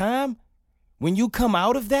same time, when you come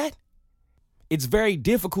out of that, it's very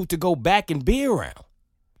difficult to go back and be around.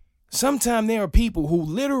 Sometimes there are people who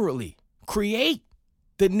literally create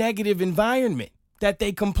the negative environment that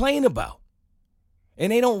they complain about. And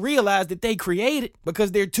they don't realize that they create it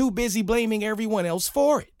because they're too busy blaming everyone else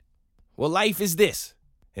for it. Well, life is this.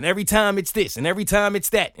 And every time it's this. And every time it's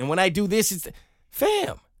that. And when I do this, it's...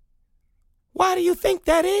 Fam, why do you think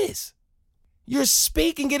that is? You're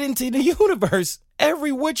speaking it into the universe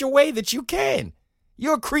every which way that you can.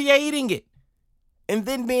 You're creating it. And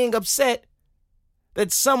then being upset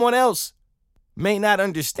that someone else may not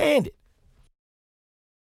understand it.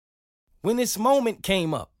 When this moment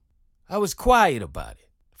came up, I was quiet about it.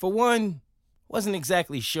 For one, wasn't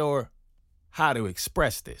exactly sure how to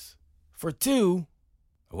express this. For two,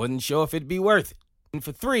 I wasn't sure if it'd be worth it. And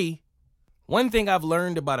for three, one thing I've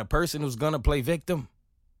learned about a person who's gonna play victim,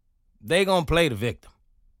 they gonna play the victim.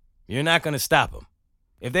 You're not gonna stop them.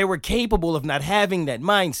 If they were capable of not having that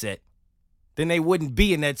mindset, then they wouldn't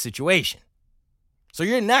be in that situation. So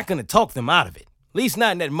you're not going to talk them out of it, at least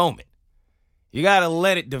not in that moment. You got to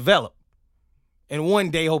let it develop and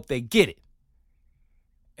one day hope they get it.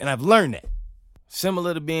 And I've learned that.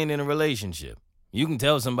 Similar to being in a relationship. You can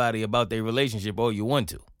tell somebody about their relationship all you want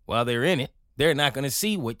to. While they're in it, they're not going to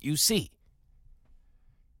see what you see.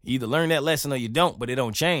 You either learn that lesson or you don't, but it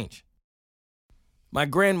don't change. My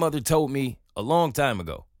grandmother told me a long time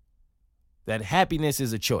ago that happiness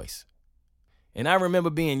is a choice. And I remember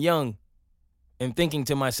being young and thinking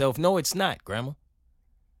to myself, no, it's not, Grandma.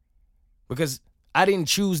 Because I didn't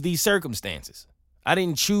choose these circumstances. I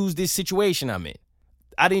didn't choose this situation I'm in.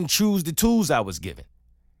 I didn't choose the tools I was given.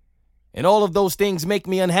 And all of those things make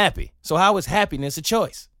me unhappy. So how is happiness a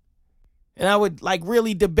choice? And I would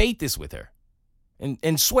really debate this with her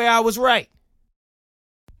and swear I was right.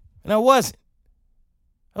 And I wasn't.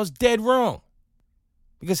 I was dead wrong.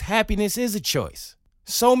 Because happiness is a choice.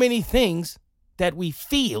 So many things that we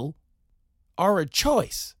feel are a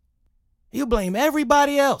choice. You blame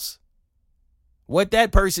everybody else. What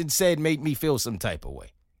that person said made me feel some type of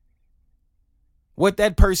way. What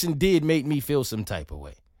that person did made me feel some type of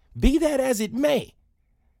way. Be that as it may,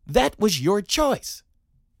 That was your choice.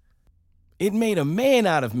 It made a man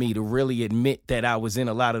out of me to really admit that I was in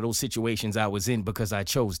a lot of those situations I was in because I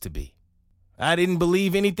chose to be. I didn't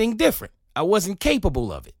believe anything different. I wasn't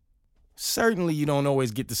capable of it. Certainly, you don't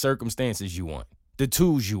always get the circumstances you want, the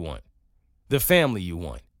tools you want, the family you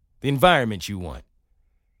want, the environment you want.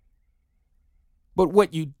 But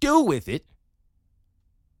what you do with it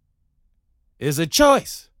is a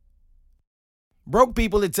choice. Broke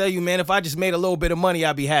people that tell you, man, if I just made a little bit of money,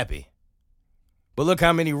 I'd be happy. But look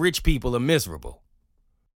how many rich people are miserable.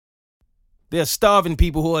 There are starving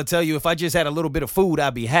people who will tell you, if I just had a little bit of food,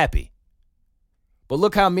 I'd be happy. But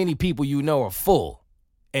look how many people you know are full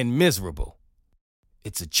and miserable.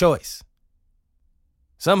 It's a choice.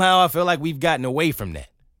 Somehow I feel like we've gotten away from that.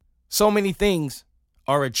 So many things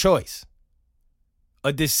are a choice.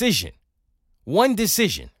 A decision. One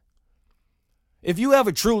decision. If you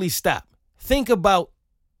ever truly stop, think about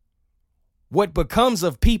what becomes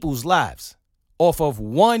of people's lives off of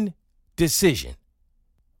one decision.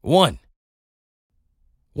 One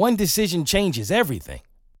decision changes everything.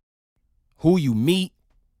 Who you meet,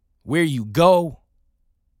 where you go,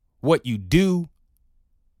 what you do,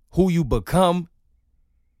 who you become.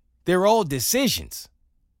 They're all decisions.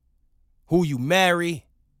 Who you marry.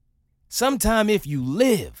 Sometime if you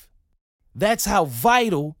live. That's how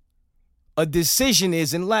vital a decision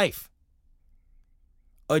is in life.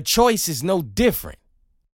 A choice is no different.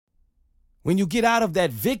 When you get out of that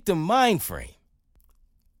victim mind frame,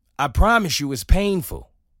 I promise you it's painful.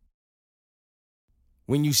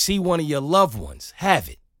 When you see one of your loved ones have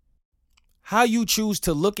it, how you choose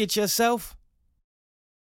to look at yourself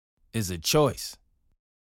is a choice.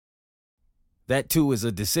 That too is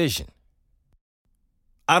a decision.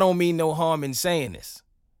 I don't mean no harm in saying this.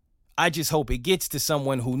 I just hope it gets to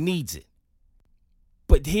someone who needs it.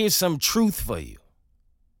 But here's some truth for you.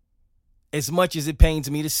 As much as it pains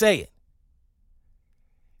me to say it,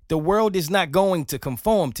 the world is not going to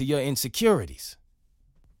conform to your insecurities.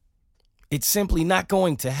 It's simply not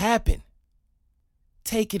going to happen.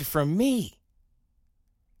 Take it from me.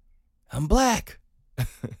 I'm black.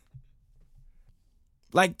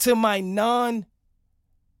 Like, to my non-black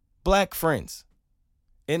friends,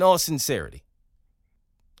 in all sincerity,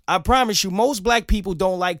 I promise you, most black people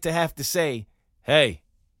don't like to have to say, hey,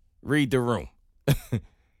 read the room.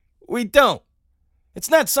 We don't. It's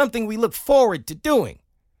not something we look forward to doing.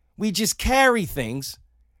 We just carry things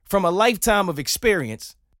from a lifetime of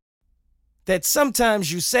experience that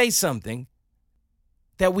sometimes you say something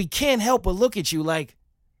that we can't help but look at you like,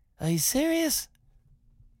 are you serious?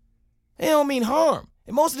 It don't mean harm.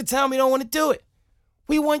 And most of the time we don't want to do it.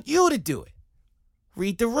 We want you to do it.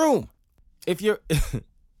 Read the room. If you're,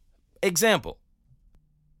 example,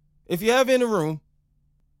 if you're ever in a room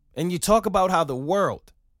and you talk about how the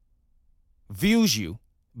world views you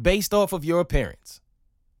based off of your appearance,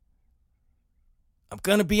 I'm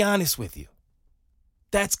going to be honest with you.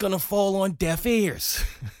 That's going to fall on deaf ears.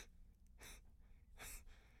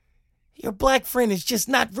 Your black friend is just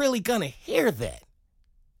not really going to hear that.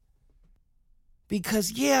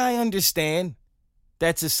 Because, yeah, I understand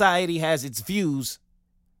that society has its views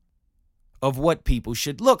of what people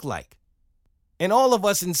should look like. And all of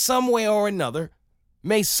us in some way or another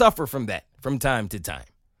may suffer from that from time to time.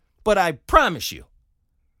 But I promise you,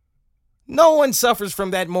 no one suffers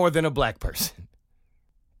from that more than a black person.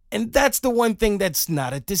 And that's the one thing that's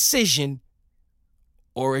not a decision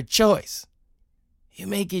or a choice. You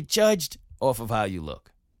may get judged off of how you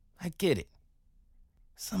look. I get it.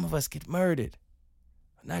 Some of us get murdered,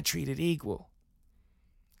 not treated equal,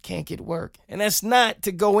 can't get work. And that's not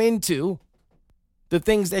to go into the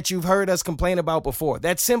things that you've heard us complain about before.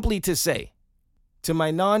 That's simply to say to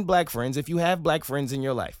my non-black friends, if you have black friends in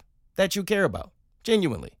your life that you care about,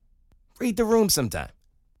 genuinely, read the room sometime.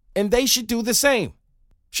 And they should do the same.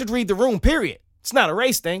 Should read the room, period. It's not a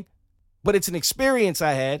race thing, but it's an experience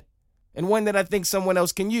I had and one that I think someone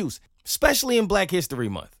else can use, especially in Black History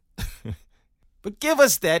Month. But give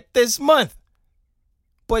us that this month.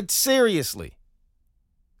 But seriously,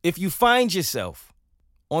 if you find yourself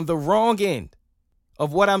on the wrong end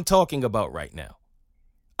of what I'm talking about right now,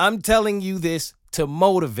 I'm telling you this to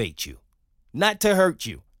motivate you, not to hurt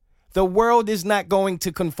you. The world is not going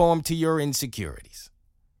to conform to your insecurities.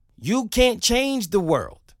 You can't change the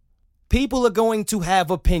world. People are going to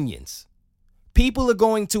have opinions. People are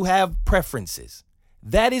going to have preferences.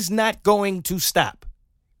 That is not going to stop.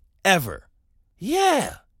 Ever.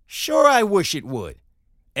 Yeah, sure, I wish it would.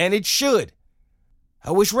 And it should.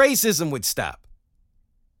 I wish racism would stop.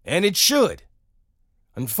 And it should.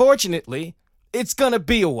 Unfortunately, it's gonna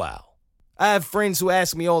be a while. I have friends who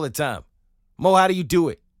ask me all the time, Mo, how do you do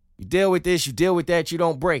it? You deal with this, you deal with that, you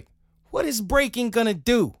don't break. What is breaking gonna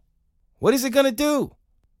do? What is it gonna do?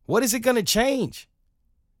 What is it gonna change?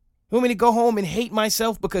 You want me to go home and hate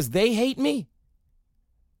myself because they hate me?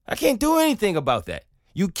 I can't do anything about that.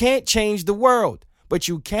 You can't change the world, but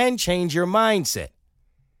you can change your mindset.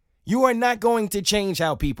 You are not going to change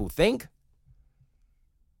how people think.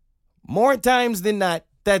 More times than not,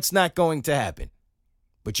 that's not going to happen.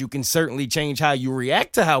 But you can certainly change how you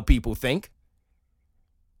react to how people think.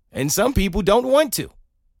 And some people don't want to,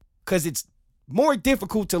 because it's more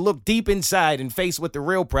difficult to look deep inside and face what the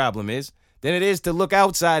real problem is than it is to look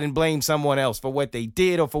outside and blame someone else for what they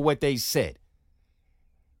did or for what they said.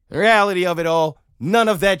 The reality of it all, none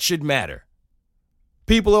of that should matter.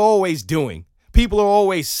 People are always doing. People are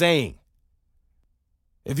always saying.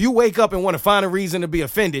 If you wake up and want to find a reason to be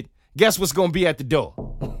offended, guess what's going to be at the door?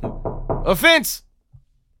 Offense.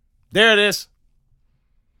 There it is.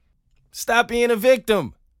 Stop being a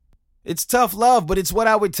victim. It's tough love, but it's what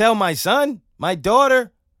I would tell my son, my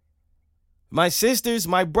daughter, my sisters,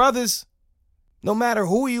 my brothers. No matter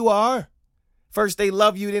who you are. First they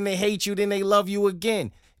love you, then they hate you, then they love you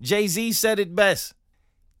again. Jay-Z said it best.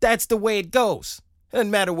 That's the way it goes. Doesn't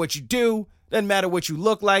matter what you do. Doesn't matter what you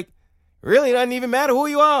look like. Really doesn't even matter who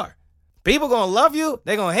you are. People gonna love you.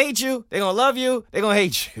 They gonna hate you. They gonna love you. They gonna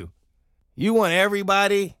hate you. You want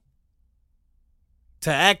everybody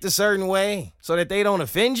to act a certain way so that they don't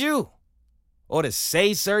offend you? Or to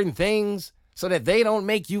say certain things so that they don't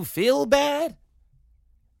make you feel bad?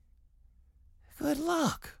 Good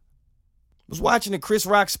luck. I was watching a Chris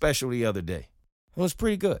Rock special the other day. It was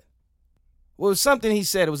pretty good. Well, it was something he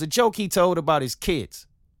said. It was a joke he told about his kids.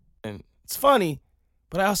 And it's funny,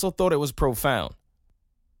 but I also thought it was profound.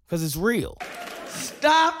 Because it's real.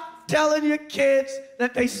 Stop telling your kids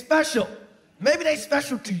that they special. Maybe they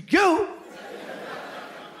special to you,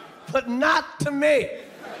 but not to me.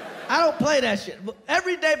 I don't play that shit.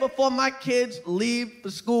 Every day before my kids leave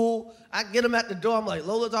for school, I get them at the door. I'm like,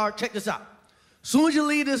 Lolazar, check this out. As soon as you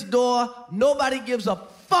leave this door, nobody gives a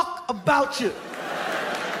fuck about you.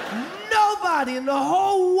 Nobody in the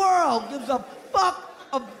whole world gives a fuck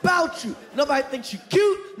about you. Nobody thinks you're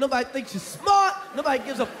cute. Nobody thinks you're smart. Nobody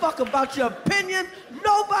gives a fuck about your opinion.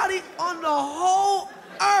 Nobody on the whole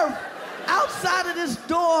earth outside of this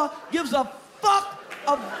door gives a fuck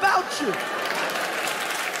about you.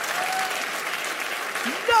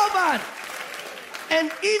 Nobody.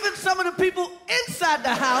 And even some of the people inside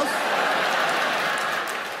the house,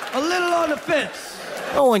 a little on the fence.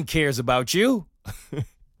 No one cares about you.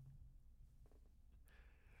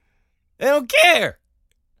 They don't care.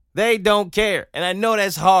 They don't care. And I know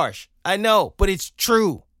that's harsh. I know, but it's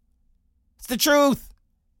true. It's the truth.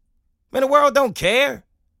 Man, the world don't care.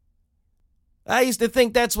 I used to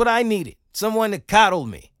think that's what I needed. Someone to coddle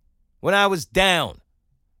me when I was down.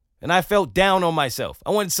 And I felt down on myself.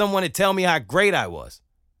 I wanted someone to tell me how great I was.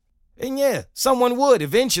 And yeah, someone would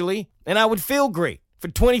eventually, and I would feel great for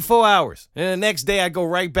 24 hours. And the next day I'd go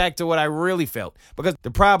right back to what I really felt. Because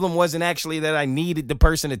the problem wasn't actually that I needed the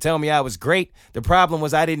person to tell me I was great. The problem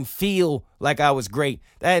was I didn't feel like I was great.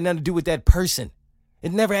 That had nothing to do with that person.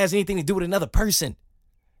 It never has anything to do with another person.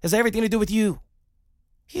 It has everything to do with you.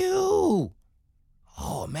 You.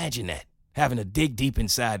 Oh, imagine that. Having to dig deep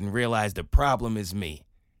inside and realize the problem is me.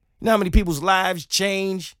 You know how many people's lives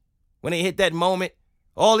change when they hit that moment?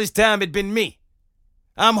 All this time it been me.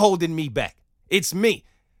 I'm holding me back. It's me.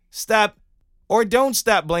 Stop or don't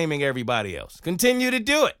stop blaming everybody else. Continue to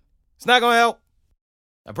do it. It's not going to help.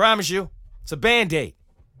 I promise you. It's a Band-Aid.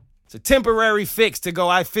 It's a temporary fix to go,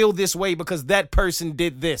 I feel this way because that person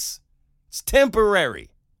did this. It's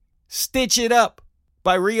temporary. Stitch it up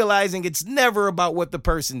by realizing it's never about what the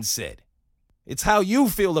person said. It's how you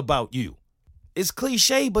feel about you. It's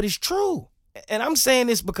cliche, but it's true. And I'm saying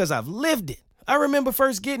this because I've lived it. I remember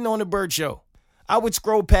first getting on the Bert Show. I would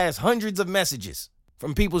scroll past hundreds of messages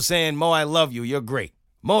from people saying, Mo, I love you. You're great.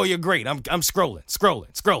 Mo, you're great. I'm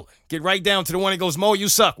scrolling. Get right down to the one that goes, Mo, you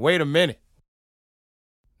suck. Wait a minute.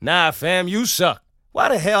 Nah, fam, you suck. Why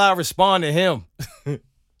the hell I respond to him?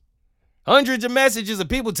 Hundreds of messages of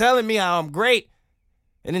people telling me how I'm great.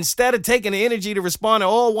 And instead of taking the energy to respond to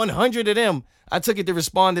all 100 of them, I took it to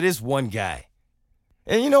respond to this one guy.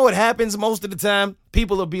 And you know what happens most of the time?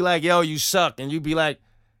 People will be like, yo, you suck. And you be like,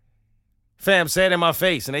 fam, say it in my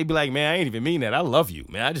face. And they be like, man, I ain't even mean that. I love you,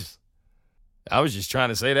 man. I was just trying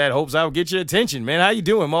to say that. Hopes I would get your attention, man. How you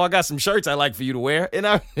doing, Mo? I got some shirts I like for you to wear. And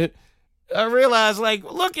I realized, like,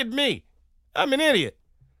 look at me. I'm an idiot.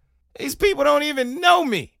 These people don't even know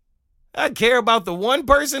me. I care about the one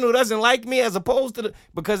person who doesn't like me as opposed to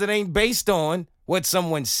because it ain't based on what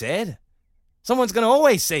someone said. Someone's going to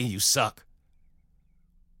always say you suck.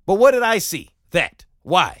 But what did I see? That.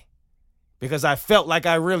 Why? Because I felt like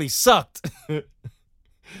I really sucked.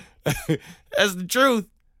 That's the truth.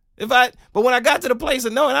 But when I got to the place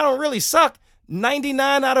of knowing I don't really suck,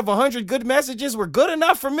 99 out of 100 good messages were good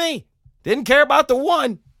enough for me. Didn't care about the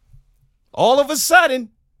one. All of a sudden,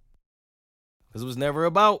 because it was never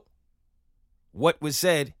about what was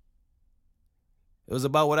said. It was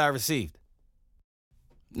about what I received.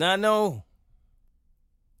 Now I know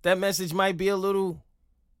that message might be a little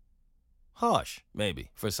harsh,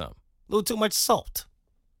 maybe, for some. A little too much salt.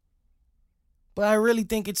 But I really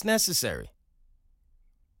think it's necessary.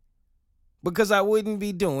 Because I wouldn't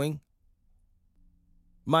be doing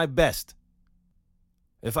my best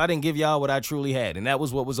if I didn't give y'all what I truly had. And that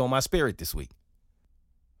was what was on my spirit this week.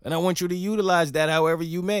 And I want you to utilize that however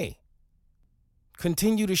you may.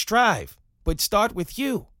 Continue to strive, but start with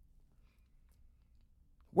you.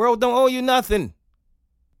 World don't owe you nothing.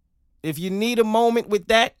 If you need a moment with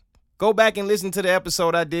that, go back and listen to the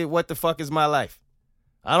episode I did, What the Fuck Is My Life?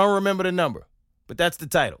 I don't remember the number, but that's the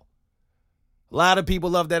title. A lot of people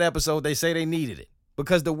love that episode. They say they needed it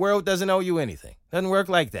because the world doesn't owe you anything. Doesn't work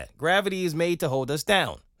like that. Gravity is made to hold us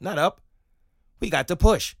down, not up. We got to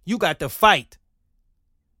push. You got to fight.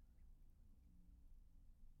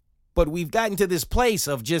 But we've gotten to this place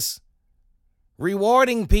of just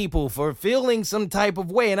rewarding people for feeling some type of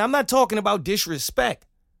way. And I'm not talking about disrespect.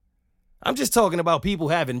 I'm just talking about people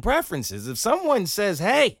having preferences. If someone says,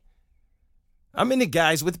 hey, I'm into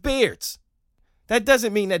guys with beards, that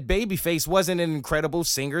doesn't mean that Babyface wasn't an incredible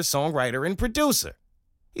singer, songwriter, and producer.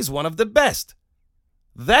 He's one of the best.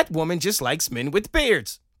 That woman just likes men with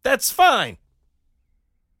beards. That's fine.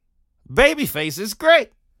 Babyface is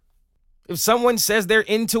great. If someone says they're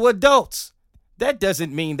into adults, that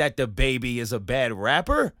doesn't mean that the baby is a bad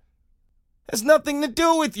rapper. Has nothing to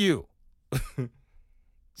do with you.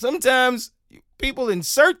 Sometimes people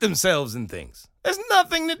insert themselves in things. There's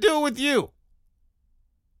nothing to do with you.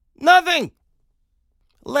 Nothing.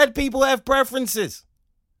 Let people have preferences.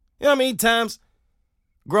 You know how many times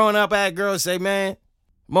growing up I had girls say, man,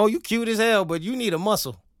 Mo, you cute as hell, but you need a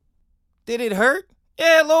muscle. Did it hurt?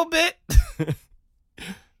 Yeah, a little bit.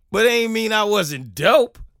 But it ain't mean I wasn't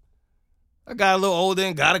dope. I got a little older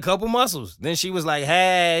and got a couple muscles. Then she was like,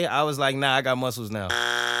 hey. I was like, nah, I got muscles now.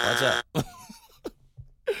 Watch out.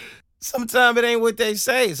 Sometimes it ain't what they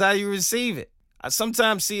say. It's how you receive it. I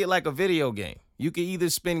sometimes see it like a video game. You can either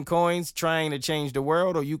spend coins trying to change the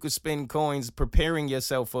world, or you could spend coins preparing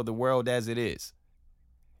yourself for the world as it is.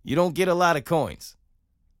 You don't get a lot of coins,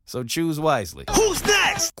 so choose wisely. Who's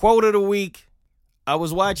next? Quote of the week. I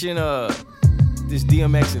was watching this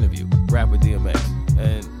DMX interview, rapper DMX,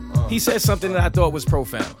 and he said something that I thought was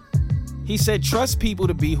profound. He said, trust people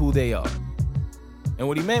to be who they are. And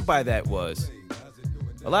what he meant by that was,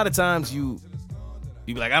 a lot of times you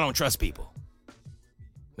be like, I don't trust people.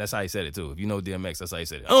 That's how he said it too. If you know DMX, that's how he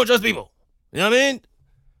said it. I don't trust people. You know what I mean?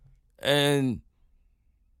 And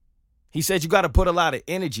he said you got to put a lot of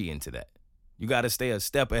energy into that. You got to stay a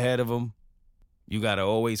step ahead of them. You got to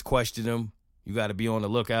always question them. You got to be on the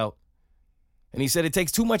lookout. And he said it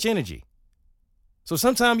takes too much energy. So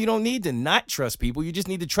sometimes you don't need to not trust people. You just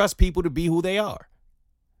need to trust people to be who they are.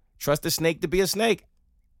 Trust a snake to be a snake.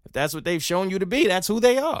 If that's what they've shown you to be, that's who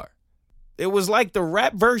they are. It was like the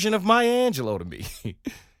rap version of Maya Angelou to me.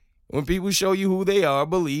 When people show you who they are,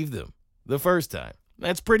 believe them the first time.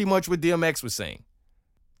 That's pretty much what DMX was saying.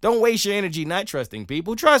 Don't waste your energy not trusting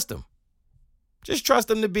people. Trust them. Just trust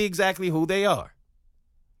them to be exactly who they are.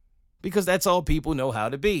 Because that's all people know how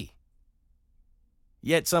to be.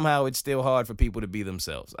 Yet somehow it's still hard for people to be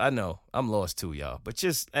themselves. I know, I'm lost too, y'all. But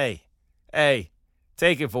just, hey,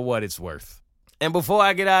 take it for what it's worth. And before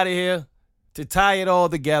I get out of here, to tie it all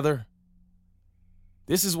together,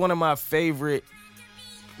 this is one of my favorite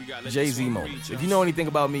Jay-Z moments. If you know anything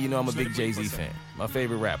about me, you know I'm a big Jay-Z fan. My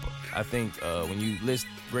favorite rapper. I think when you list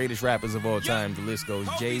greatest rappers of all time, the list goes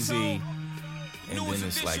Jay-Z, and then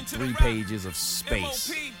it's like 3 pages of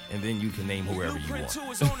space, and then you can name whoever you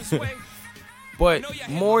want. But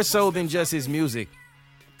more so than just his music,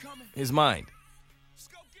 his mind.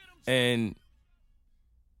 And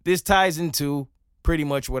this ties into pretty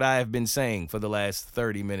much what I have been saying for the last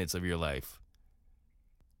 30 minutes of your life.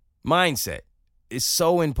 Mindset is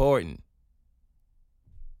so important.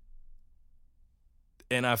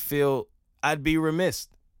 And I feel I'd be remiss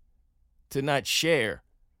to not share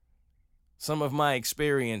some of my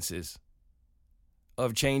experiences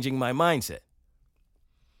of changing my mindset.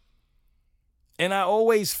 And I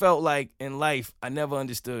always felt like in life, I never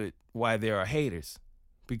understood why there are haters.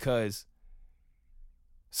 Because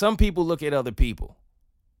some people look at other people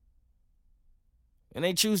and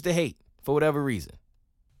they choose to hate for whatever reason.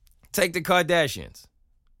 Take the Kardashians.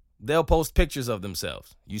 They'll post pictures of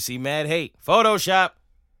themselves. You see mad hate. Photoshop.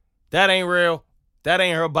 That ain't real. That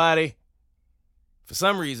ain't her body. For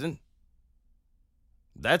some reason,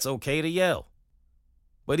 that's okay to yell.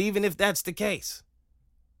 But even if that's the case,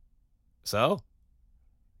 so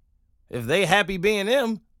if they happy being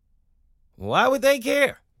them, why would they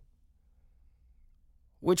care?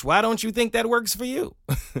 Why don't you think that works for you?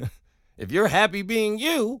 If you're happy being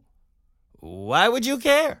you, why would you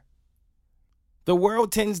care? The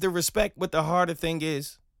world tends to respect what the harder thing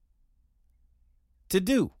is to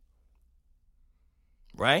do.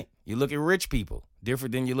 Right? You look at rich people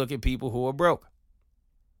different than you look at people who are broke.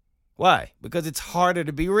 Why? Because it's harder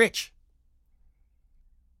to be rich.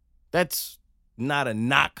 That's not a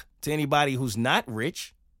knock to anybody who's not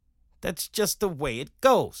rich. That's just the way it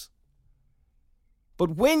goes.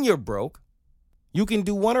 But when you're broke, you can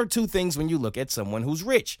do one or two things when you look at someone who's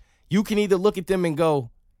rich. You can either look at them and go,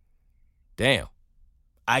 damn,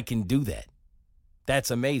 I can do that. That's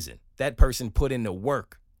amazing. That person put in the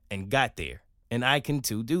work and got there, and I can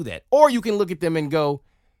too do that. Or you can look at them and go,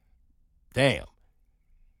 damn,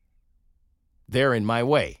 they're in my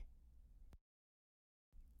way.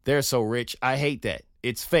 They're so rich, I hate that.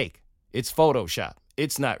 It's fake. It's Photoshop.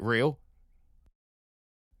 It's not real.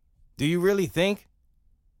 Do you really think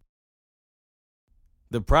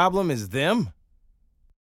the problem is them?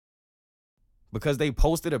 Because they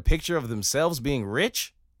posted a picture of themselves being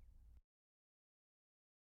rich?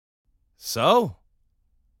 So,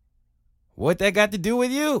 what that got to do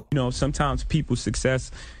with you? You know, sometimes people's success,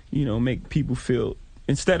 make people feel,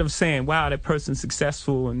 instead of saying, wow, that person's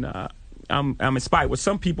successful and I'm inspired. Well,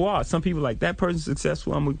 some people are. Some people are like, that person's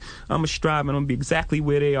successful. I'm a strive and I'm going to be exactly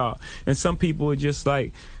where they are. And some people are just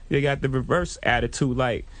like, they got the reverse attitude,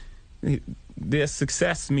 like their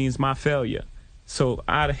success means my failure. So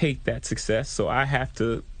I hate that success. So I have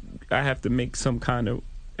to make some kind of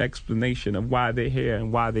explanation of why they're here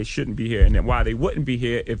and why they shouldn't be here and then why they wouldn't be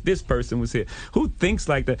here if this person was here. Who thinks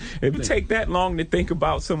like that? If you take that long to think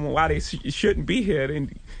about someone why they shouldn't be here,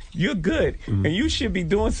 then you're good. Mm-hmm. And you should be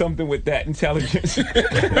doing something with that intelligence.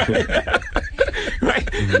 Right?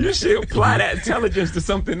 Mm-hmm. You should apply that intelligence to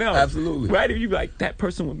something else. Absolutely. Right? If you like, that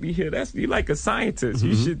person would be here, you're like a scientist. Mm-hmm.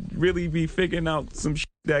 You should really be figuring out some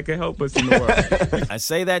that can help us in the world. I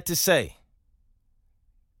say that to say,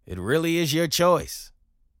 it really is your choice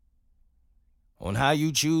on how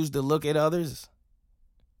you choose to look at others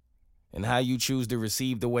and how you choose to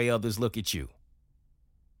receive the way others look at you.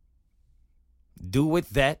 Do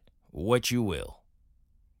with that what you will.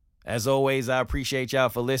 As always, I appreciate y'all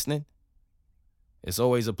for listening. It's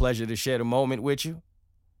always a pleasure to share the moment with you.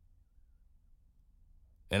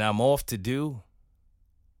 And I'm off to do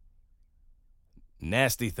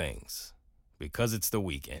nasty things because it's the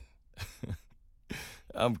weekend.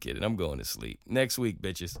 I'm kidding. I'm going to sleep. Next week,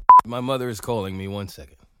 bitches. My mother is calling me. 1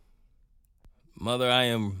 second. Mother, I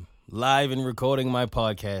am live and recording my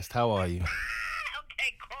podcast. How are you?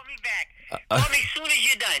 Okay, call me back. Call me as soon as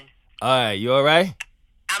you're done. All right, you all right?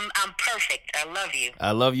 I'm perfect. I love you.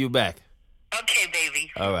 I love you back. Okay,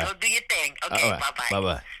 baby. All right. Go do your thing. Okay, all right. Bye-bye.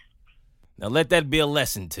 Bye-bye. Now let that be a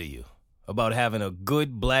lesson to you about having a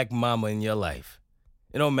good black mama in your life.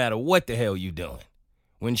 It don't matter what the hell you doing.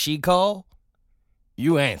 When she call,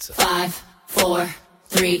 you answer. 5, 4,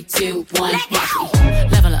 3, 2, 1.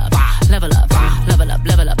 Level up, level up, level up,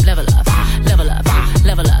 level up, level up, level up,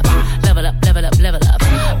 level up, level up, level up, level up.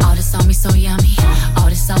 All this on me so yummy, all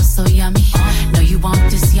this sauce so yummy. No, you want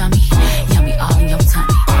this yummy, yummy all in your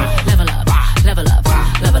tummy. Level up, level up,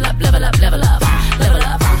 level up, level up, level up, level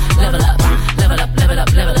up, level up, level up, level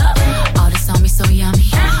up, level up. All this on me so yummy,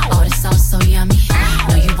 all this sauce so yummy.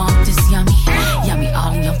 No, you want this yummy, yummy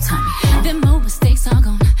all in your tummy. Them more mistakes are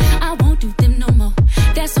gone, I won't do them no more.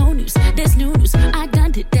 That's old news, that's new news. I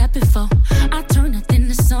done did that before. I turn nothing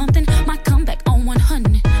to something. My comeback on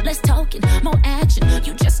 100. Let's talk it, more action.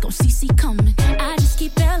 You just gon' see coming. I just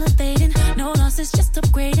keep elevating. No losses, just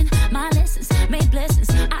upgrading. My lessons made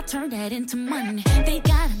blessings. I turn that into money. They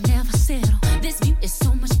gotta never settle. This view is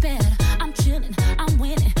so much better. I'm chilling, I'm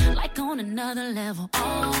winning, like on another level.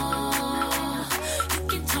 Oh, you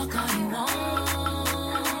can talk all you want.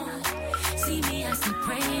 See me, I stay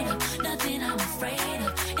prayed up. Nothing I'm afraid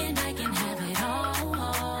of, and I can